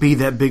can't be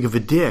that big of a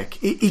dick.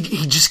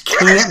 He just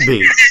can't be.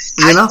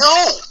 You know?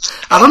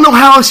 I don't know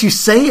how else you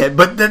say it,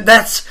 but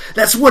that's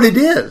what it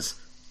is.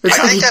 It's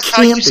I like think that's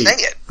how you say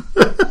it.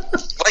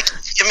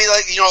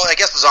 I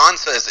guess Zahn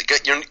says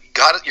that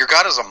your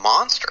God is a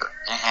monster.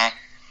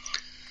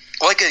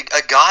 Mm-hmm. Like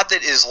a God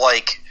that is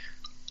like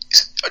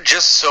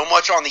just so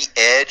much on the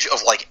edge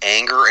of like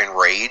anger and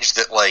rage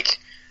that like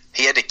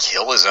he had to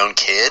kill his own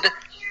kid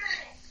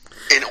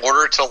in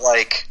order to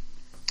like,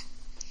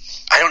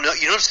 I don't know,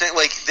 you know what I'm saying?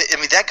 Like,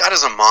 that God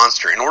is a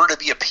monster. In order to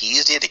be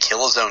appeased, he had to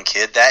kill his own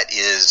kid. That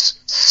is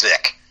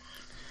sick.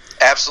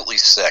 Absolutely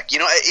sick.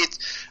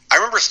 I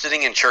remember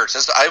sitting in church.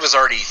 I was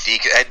already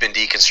had been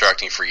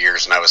deconstructing for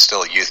years, and I was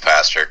still a youth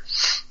pastor.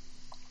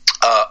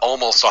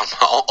 Almost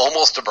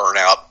to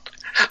burnout,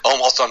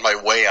 almost on my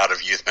way out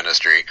of youth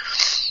ministry.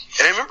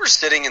 And I remember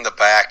sitting in the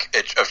back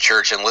of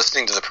church and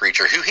listening to the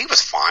preacher, who he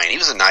was fine. He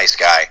was a nice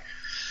guy.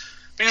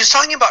 But he was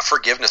talking about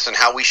forgiveness and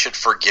how we should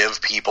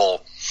forgive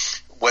people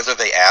whether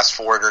they ask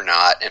for it or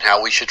not, and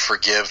how we should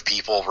forgive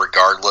people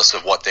regardless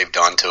of what they've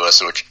done to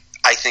us, which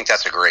I think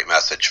that's a great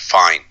message.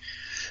 Fine.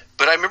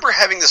 But I remember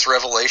having this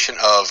revelation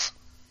of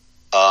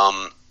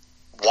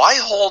why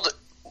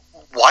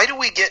do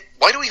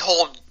we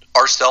hold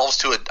ourselves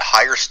to a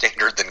higher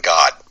standard than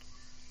God?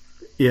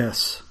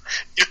 Yes.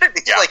 You know what I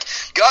mean? Yeah. Like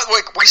God,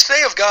 like we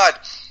say of God,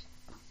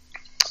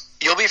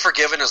 you'll be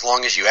forgiven as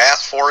long as you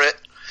ask for it,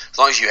 as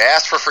long as you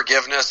ask for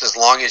forgiveness, as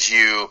long as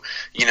you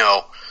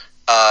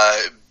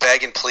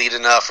beg and plead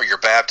enough, or you're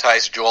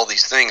baptized, or do all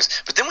these things.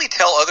 But then we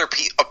tell other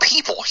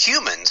people,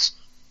 humans,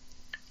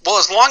 well,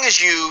 as long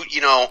as you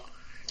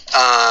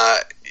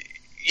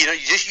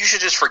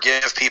should just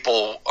forgive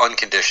people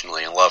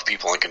unconditionally and love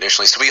people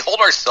unconditionally. So we hold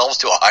ourselves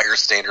to a higher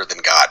standard than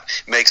God.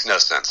 It makes no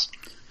sense.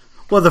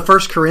 Well, the 1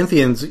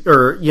 Corinthians,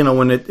 or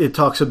when it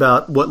talks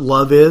about what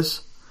love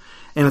is,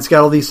 and it's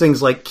got all these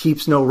things like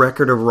keeps no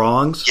record of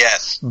wrongs.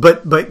 Yes.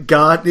 But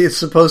God is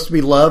supposed to be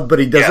love, but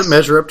he doesn't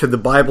measure up to the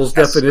Bible's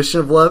definition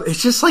of love.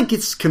 It's just like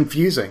it's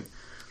confusing.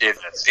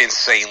 It's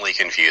insanely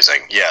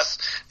confusing. Yes.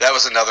 That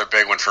was another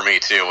big one for me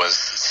too,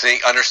 was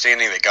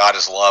understanding that God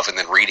is love, and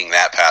then reading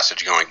that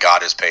passage going,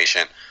 God is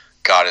patient,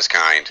 God is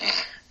kind,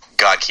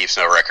 God keeps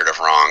no record of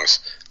wrongs.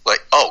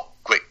 Like, oh,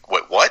 wait,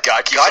 what?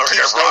 God keeps no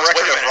record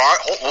of wrongs?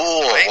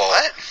 Wait,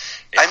 what?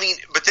 Yeah. I mean,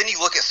 but then you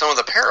look at some of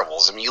the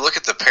parables. I mean, you look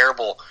at the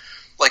parable,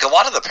 like a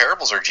lot of the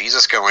parables are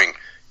Jesus going,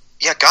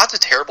 yeah, God's a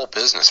terrible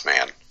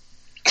businessman.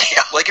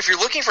 Yeah. Like if you're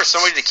looking for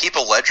somebody to keep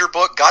a ledger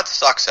book, God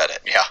sucks at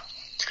it. Yeah.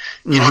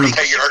 You know, to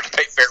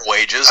pay fair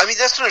wages. I mean,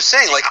 that's what I'm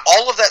saying. Like,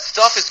 all of that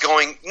stuff is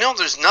going, no,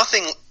 there's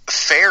nothing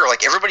fair.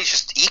 Like, everybody's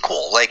just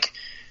equal. Like,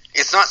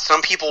 it's not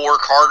some people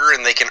work harder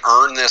and they can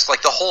earn this.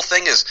 Like, the whole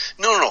thing is,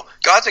 no.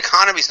 God's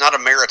economy is not a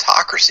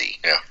meritocracy.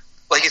 Yeah.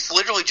 Like, it's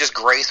literally just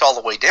grace all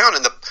the way down.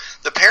 And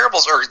the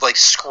parables are, like,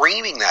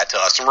 screaming that to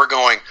us. And we're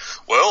going,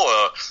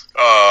 well,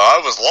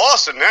 I was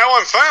lost and now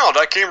I'm found.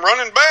 I came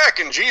running back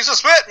and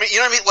Jesus met me. You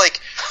know what I mean?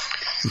 Like,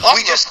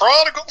 we just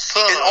prodigal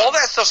son. And all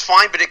that stuff's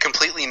fine, but it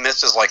completely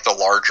misses like the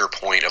larger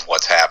point of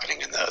what's happening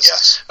in those.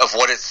 Yes. Of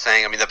what it's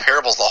saying. I mean, the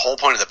parables, the whole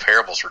point of the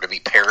parables were to be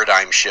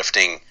paradigm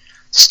shifting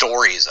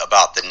stories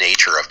about the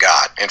nature of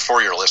God. And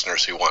for your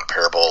listeners who want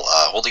parable,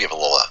 we'll give a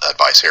little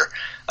advice here.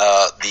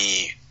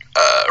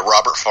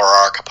 Robert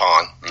Farrar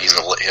Capon, he's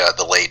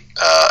the late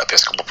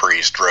Episcopal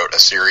priest, wrote a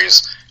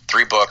series,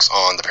 3 books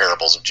on the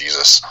parables of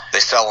Jesus. They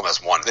sell them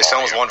as one. They sell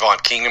them as one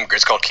volume.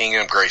 It's called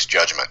Kingdom, Grace,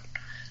 Judgment.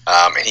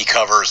 And he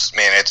covers,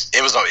 man,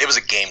 it was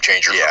a game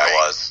changer. Yeah, it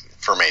was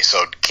for me.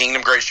 So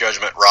Kingdom, Grace,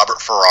 Judgment,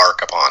 Robert Farrar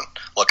Capon.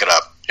 Look it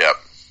up. Yep.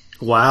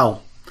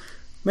 Wow,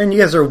 man, you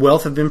guys are a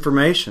wealth of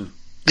information.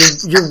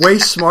 You're way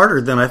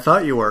smarter than I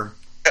thought you were.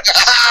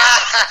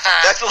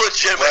 That's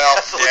legit. Well,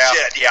 that's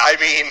legit. Yeah. I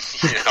mean,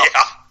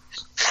 yeah.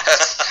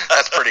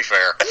 That's pretty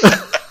fair.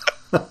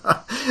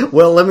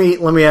 Well, let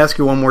me ask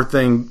you one more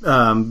thing.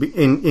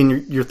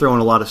 You're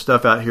throwing a lot of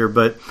stuff out here,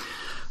 but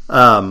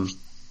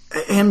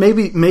and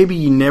maybe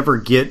you never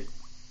get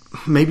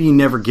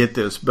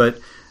this, but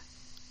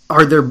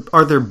are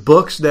there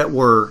books that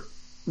were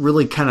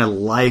really kind of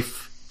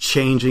life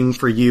changing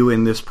for you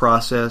in this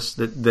process?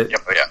 That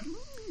yep, yeah.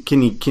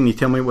 Can you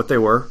tell me what they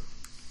were?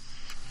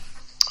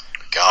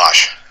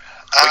 Gosh.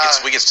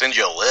 We could send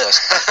you a list.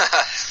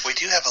 We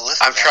do have a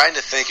list. I'm trying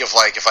to think of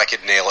like if I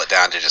could nail it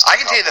down to just. I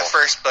can tell you the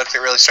first book that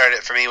really started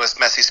it for me was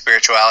Messy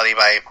Spirituality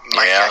by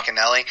Mike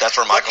Iaconelli. That's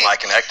where Michael and I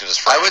connected as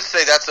friends. I would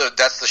say that's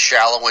the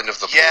shallow end of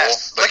the pool.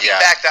 Yes, looking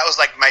back, that was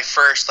like my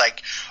first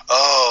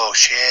oh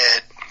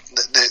shit.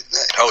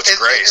 It's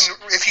great.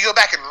 And if you go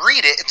back and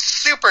read it, it's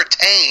super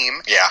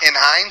tame in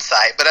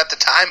hindsight, but at the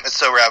time it's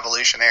so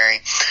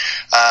revolutionary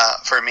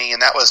for me,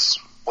 and that was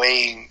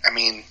way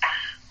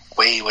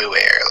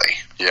early.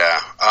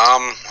 Yeah.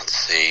 Let's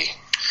see.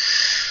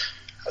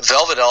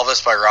 Velvet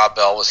Elvis by Rob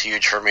Bell was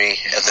huge for me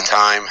at the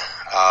time.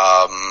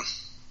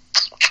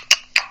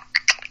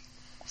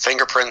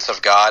 Fingerprints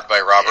of God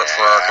by Robert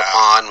Farrar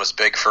Capon was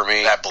big for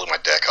me. That blew my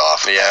dick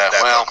off. Yeah,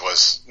 that book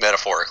was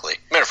metaphorically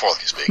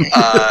speaking.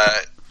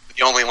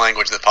 The only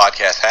language that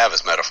podcasts have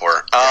is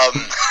metaphor.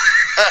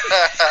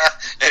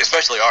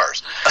 Especially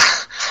ours.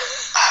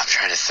 I'm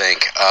trying to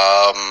think.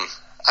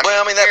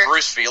 That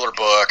Bruce Feiler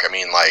book,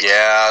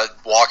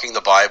 Walking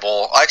the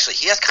Bible. Actually,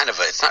 he has kind of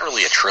it's not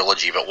really a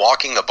trilogy, but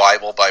Walking the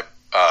Bible by,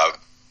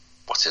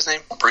 what's his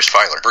name? Bruce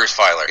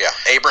Feiler, yeah.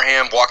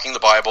 Abraham, Walking the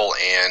Bible,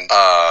 and,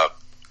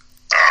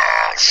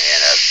 I'm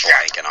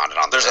blanking on it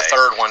on there's a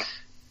third one.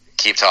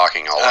 Keep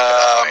talking, I'll look it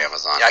up on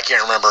Amazon. Yeah, I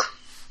can't remember.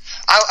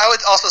 I would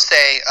also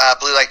say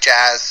Blue Like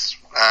Jazz,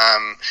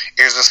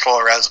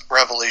 Irresistible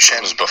Revolution.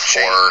 It was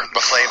before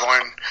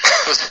Claiborne.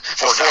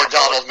 before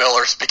Donald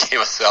Miller's became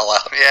a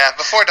sellout. Yeah,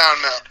 before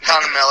Donald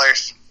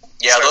Miller's.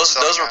 Yeah, those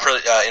were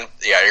pretty.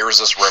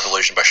 Irresistible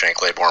Revolution by Shane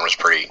Claiborne was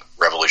pretty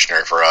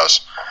revolutionary for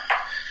us.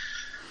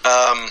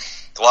 A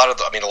lot of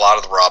the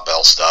Rob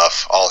Bell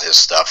stuff, all his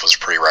stuff was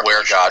pretty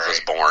revolutionary. Where God Was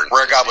Born.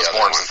 Where God Was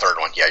Born is the third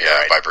one. Yeah, you're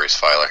right. By Bruce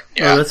Feiler.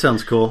 Yeah, that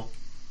sounds cool.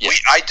 Yeah.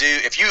 I do.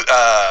 If you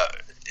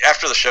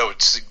after the show,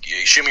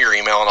 shoot me your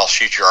email and I'll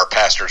shoot you our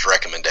pastor's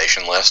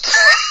recommendation list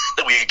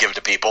that we could give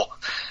to people.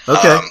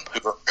 Okay.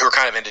 Who are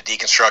kind of into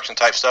deconstruction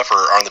type stuff or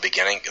are on the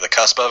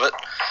cusp of it.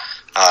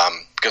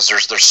 Because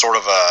there's sort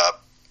of a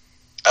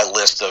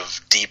list of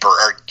deeper,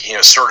 or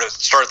sort of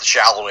start at the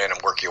shallow end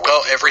and work your way.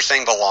 Well,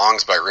 Everything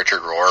Belongs by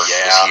Richard Rohr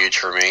was huge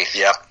for me.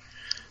 Yep.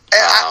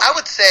 I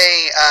would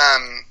say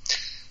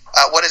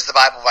What is the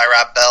Bible by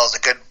Rob Bell is a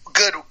good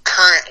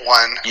current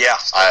one. Yeah,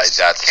 that's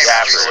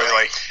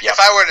absolutely. Yep. If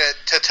I were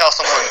to tell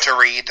someone to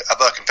read a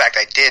book, in fact,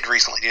 I did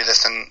recently do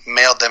this and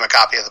mailed them a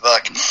copy of the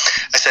book.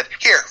 I said,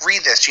 "Here,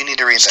 read this. You need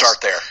to read this."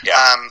 Start there.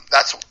 Yeah.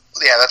 That's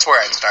where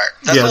I'd start.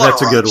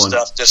 That's a good one.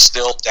 Stuff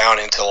distilled down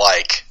into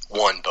like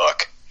one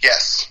book.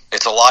 Yes.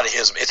 It's a lot of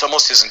his. It's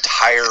almost his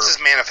entire. It's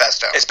his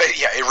manifesto. It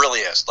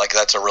really is. Like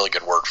that's a really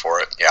good word for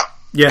it. Yeah.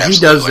 Yeah, absolutely.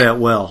 He does that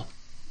well.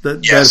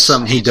 That's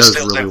something he does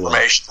really well.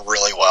 Information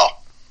really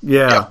well.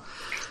 Yeah. Yep.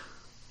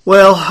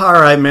 Well, all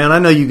right, man. I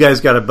know you guys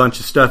got a bunch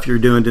of stuff you're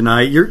doing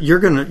tonight. You're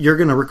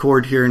gonna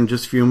record here in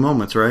just a few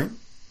moments, right?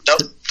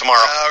 Nope.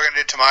 Tomorrow. We're gonna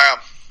do it tomorrow.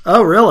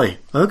 Oh, really?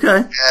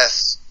 Okay.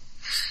 Yes.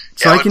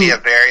 So it would be a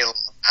very long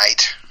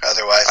night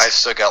otherwise. I've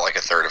still got like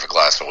a third of a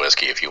glass of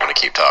whiskey if you want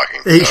to keep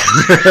talking. So.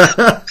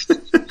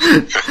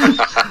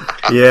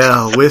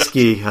 Yeah,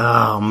 whiskey.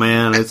 Oh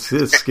man,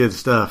 it's good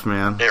stuff,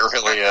 man. It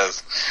really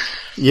is.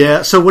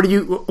 Yeah. So what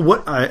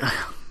I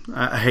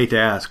hate to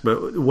ask,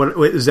 but what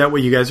is that?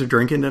 What you guys are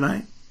drinking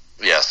tonight?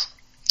 Yes.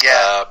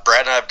 Yeah.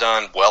 Brad and I have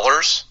done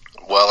Weller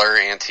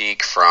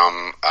Antique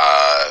from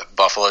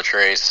Buffalo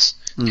Trace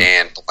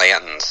and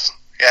Blanton's.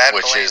 Yeah,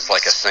 which is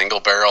like a single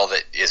barrel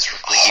that is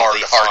really hard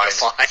to find.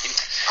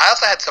 I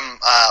also had some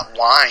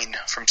wine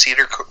from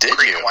Cedar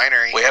Creek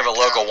Winery. We have a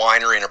local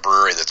winery and a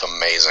brewery that's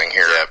amazing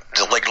here. Yep.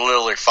 Like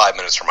literally 5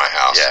 minutes from my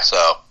house. Yeah.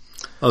 So.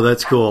 Oh,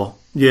 that's cool.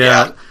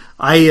 Yeah.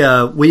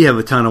 We have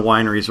a ton of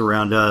wineries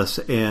around us,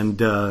 and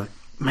what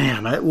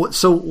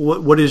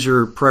is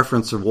your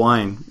preference of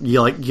wine?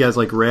 You guys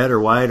like red or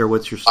white, or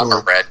what's your story? I'm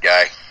a red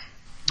guy.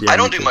 Yeah, I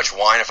don't do much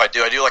wine. If I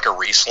do like a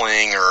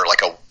Riesling or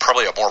like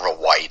probably more of a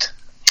white.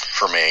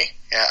 For me.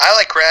 Yeah, I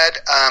like red.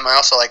 I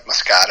also like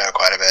Moscato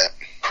quite a bit.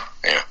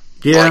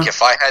 Yeah. Like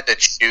if I had to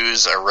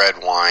choose a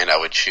red wine, I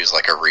would choose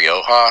like a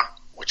Rioja,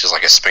 which is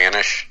like a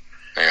Spanish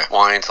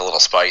wine. It's a little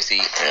spicy.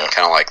 Yeah.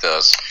 Kind of like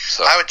those.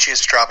 So I would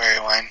choose strawberry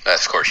wine.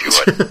 Of course you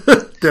would.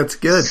 That's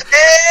good.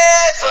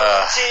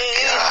 God.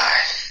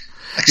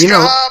 You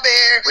know,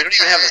 we don't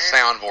even have the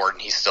soundboard,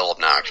 and he's still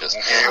obnoxious.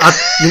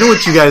 You know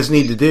what you guys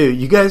need to do?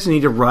 You guys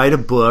need to write a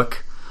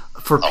book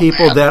for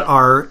people that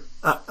are...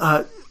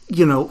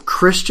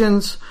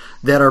 Christians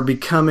that are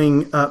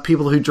becoming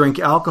people who drink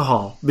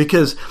alcohol.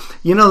 Because,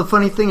 the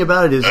funny thing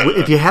about it is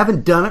if you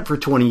haven't done it for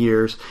 20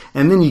 years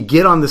and then you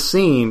get on the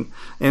scene,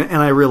 and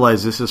I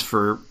realize this is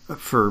for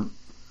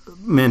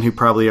men who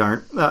probably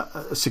aren't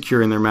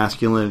secure in their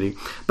masculinity,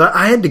 but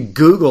I had to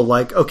Google,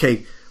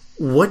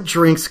 what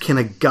drinks can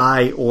a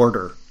guy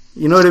order?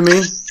 You know what I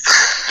mean?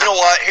 You know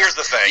what? Here's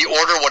the thing. You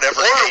order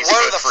whatever tastes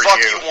good for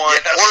you. You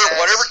want. Yes. Order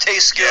whatever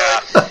tastes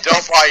good. Yeah.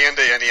 Don't buy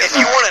into any of that. If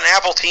you want an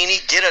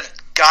appletini, get a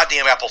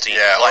goddamn appletini.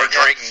 Yeah, or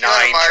drink 9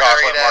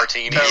 chocolate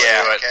martinis.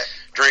 Yeah. Okay.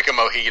 Drink a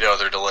mojito.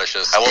 They're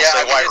delicious. I will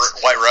say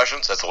White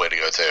Russians. That's the way to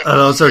go, too. Oh,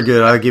 those are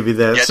good. I'll give you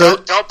that. Yeah, so,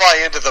 don't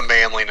buy into the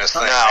manliness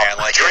thing, man.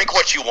 Like, drink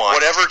what you want.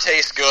 Whatever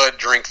tastes good,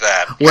 drink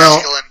that. Well,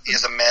 masculine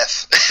is a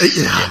myth.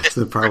 Yeah,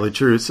 that's probably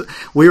true. So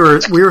we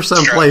were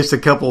someplace a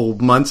couple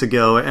months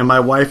ago, and my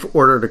wife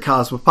ordered a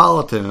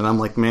Cosmopolitan, and I'm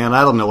like, man,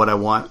 I don't know what I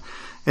want.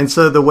 And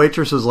so the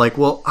waitress was like,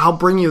 well, I'll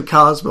bring you a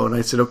Cosmo. And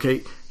I said,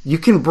 okay, you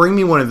can bring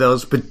me one of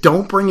those, but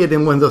don't bring it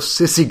in one of those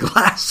sissy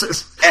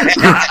glasses.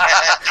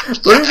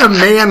 Put it in a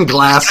man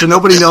glass so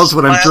nobody knows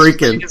what I'm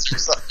drinking. Yeah. You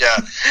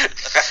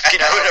can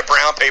put it in a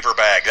brown paper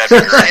bag.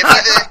 That'd be great.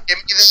 Give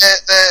me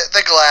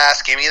the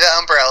glass. Give me the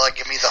umbrella.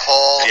 Give me the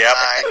whole 9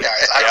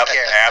 yards. I don't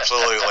care.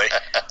 Absolutely.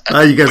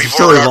 You guys are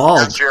so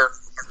evolved.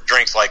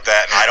 Drinks like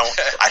that, and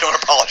I don't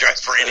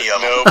apologize for any of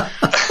them.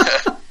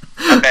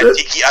 I've had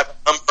tiki, I've had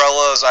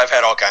umbrellas. I've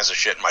had all kinds of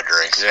shit in my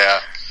drinks.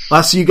 Yeah.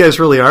 Wow, so you guys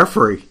really are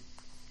free.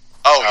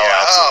 Oh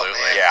yeah,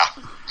 absolutely.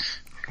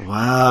 Yeah.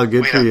 Wow,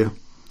 good for you.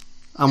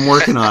 I'm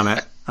working on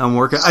it. I'll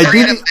do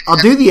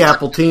the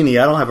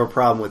Appletini. I don't have a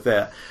problem with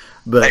that.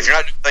 But hey, if you're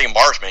not doing anything in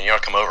March, man, you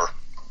ought to come over.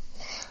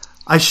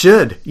 I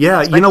should.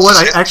 Yeah, you know what?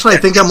 I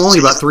think I'm only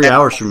about 3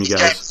 hours from you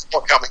guys.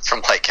 We're coming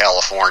from like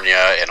California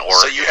and Oregon,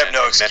 so you have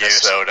no excuse.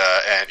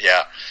 Minnesota, and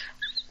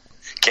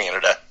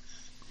Canada.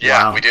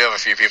 Yeah, wow. We do have a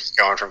few people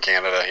going from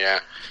Canada.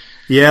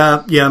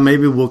 Yeah.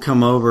 Maybe we'll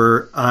come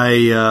over.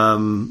 I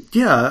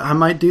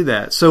might do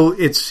that. So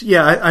it's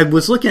I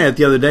was looking at it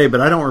the other day,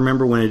 but I don't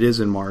remember when it is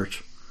in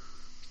March.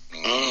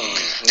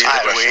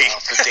 Neither do we.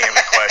 It's a damn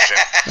good question.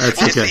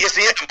 That's okay. It's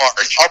the end of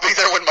March. I'll be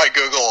there when my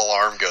Google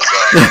alarm goes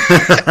off.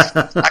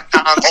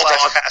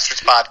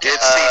 Pasterds podcast.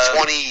 It's the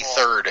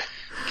 23rd.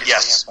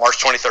 Yes, March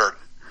 23rd.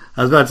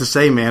 I was about to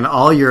say, man,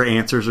 all your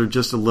answers are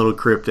just a little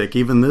cryptic.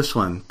 Even this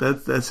one.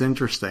 That's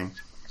interesting.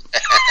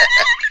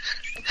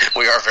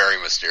 We are very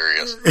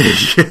mysterious.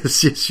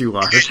 yes, you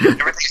are.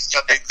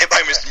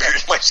 By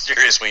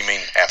mysterious, we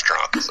mean half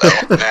drunk. So,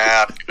 good.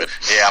 Yeah,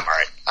 I'm all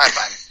right. I'm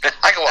fine.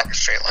 I can walk a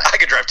straight line. I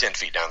can drive 10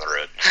 feet down the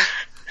road.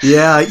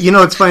 Yeah,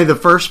 it's funny. The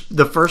first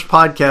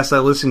podcast I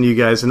listened to you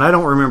guys, and I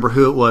don't remember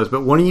who it was,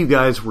 but one of you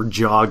guys were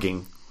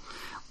jogging,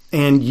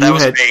 and you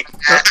had. Me.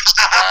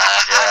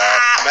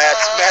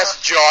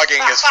 Matt's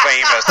jogging is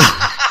famous.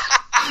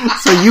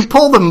 So you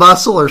pulled a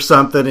muscle or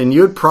something, and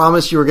you had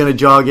promised you were going to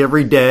jog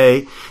every day.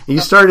 And you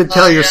started to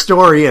tell your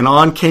story, and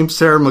on came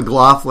Sarah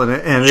McLaughlin,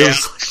 and it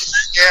was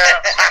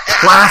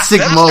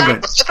classic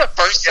moment. Was that the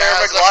first Sarah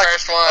McLaughlin? The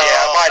first one.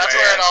 Yeah, that's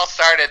where it all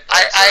started.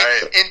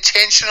 I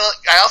intentionally.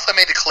 I also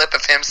made a clip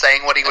of him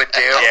saying what he would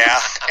do. Yeah,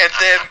 and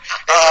then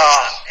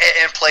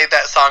and played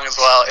that song as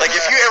well. Like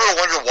if you ever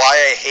wonder why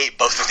I hate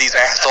both of these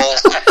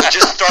assholes,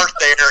 just start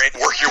there and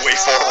work your way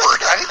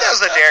forward. I think that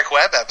was a Derek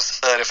Webb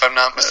episode, if I'm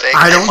not mistaken.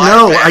 I don't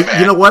know.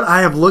 You know what?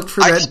 I have looked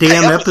for that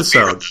damn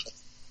episode.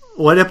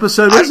 What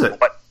episode is it?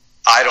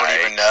 I don't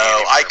even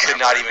know. I could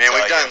not even. Man,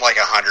 we've done like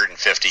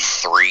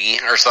 153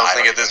 or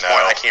something at this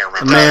point. I can't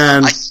remember.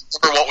 Man, I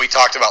remember what we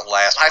talked about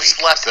last week. I've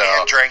slept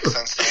and drank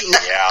since then.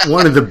 Yeah,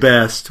 one of the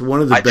best.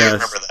 I do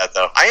remember that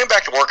though. I am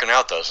back to working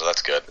out though, so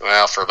that's good.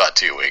 Well, for about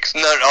 2 weeks.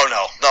 No.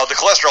 The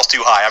cholesterol's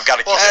too high. I've got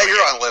to. Well,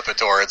 you're on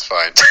Lipitor. It's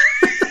fine.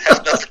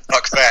 Have another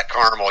duck fat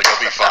caramel. You'll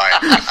be fine.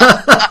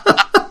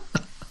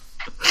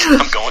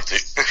 I'm going to.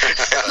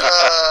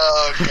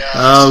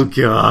 Oh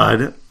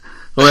God.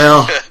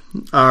 Well,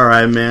 all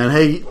right, man.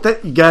 Hey,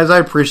 guys, I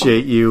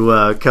appreciate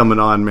you coming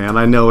on, man.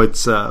 I know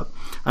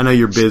I know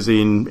you're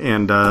busy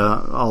and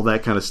all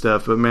that kind of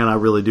stuff, but man, I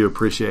really do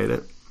appreciate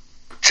it.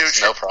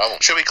 No problem.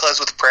 Should we close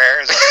with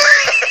prayer?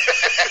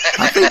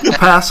 I think we'll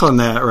pass on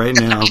that right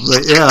now.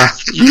 But yeah,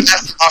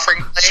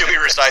 should we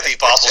recite the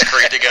Apostles'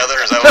 Creed together?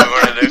 Is that what we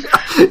want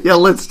to do? Yeah,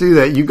 let's do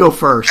that. You go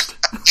first.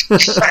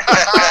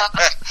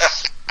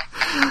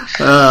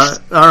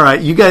 All right,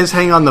 you guys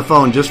hang on the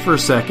phone just for a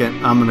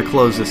second. I'm going to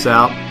close this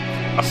out.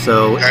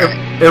 So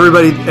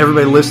everybody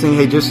listening,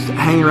 hey, just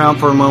hang around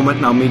for a moment,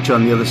 and I'll meet you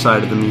on the other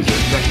side of the music.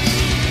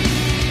 Thanks.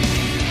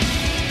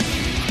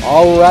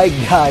 All right,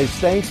 guys,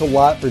 thanks a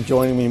lot for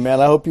joining me,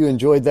 man. I hope you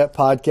enjoyed that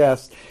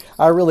podcast.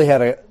 I really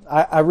had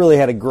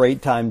a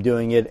great time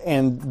doing it,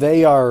 and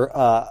they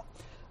are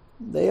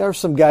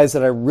some guys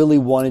that I really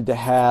wanted to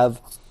have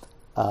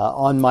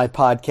on my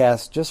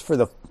podcast just for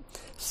the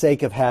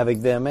sake of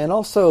having them. And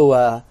also,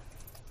 I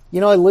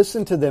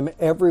listen to them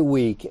every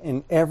week,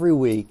 and every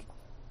week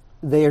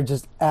they are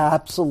just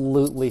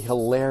absolutely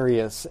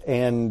hilarious.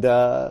 And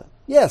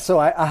so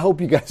I hope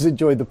you guys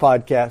enjoyed the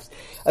podcast.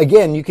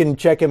 Again, you can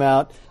check them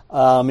out,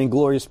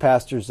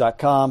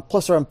 ingloriouspastors.com.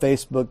 Plus, they're on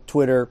Facebook,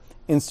 Twitter,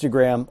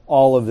 Instagram,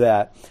 all of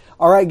that.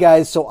 All right,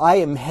 guys, so I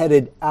am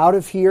headed out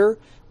of here.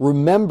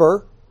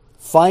 Remember,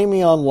 find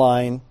me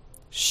online,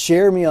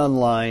 share me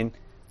online.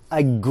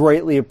 I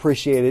greatly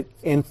appreciate it,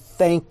 and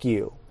thank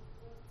you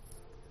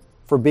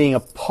for being a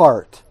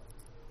part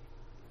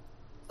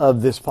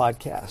of this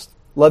podcast.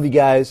 Love you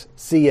guys.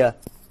 See ya.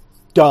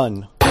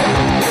 Done.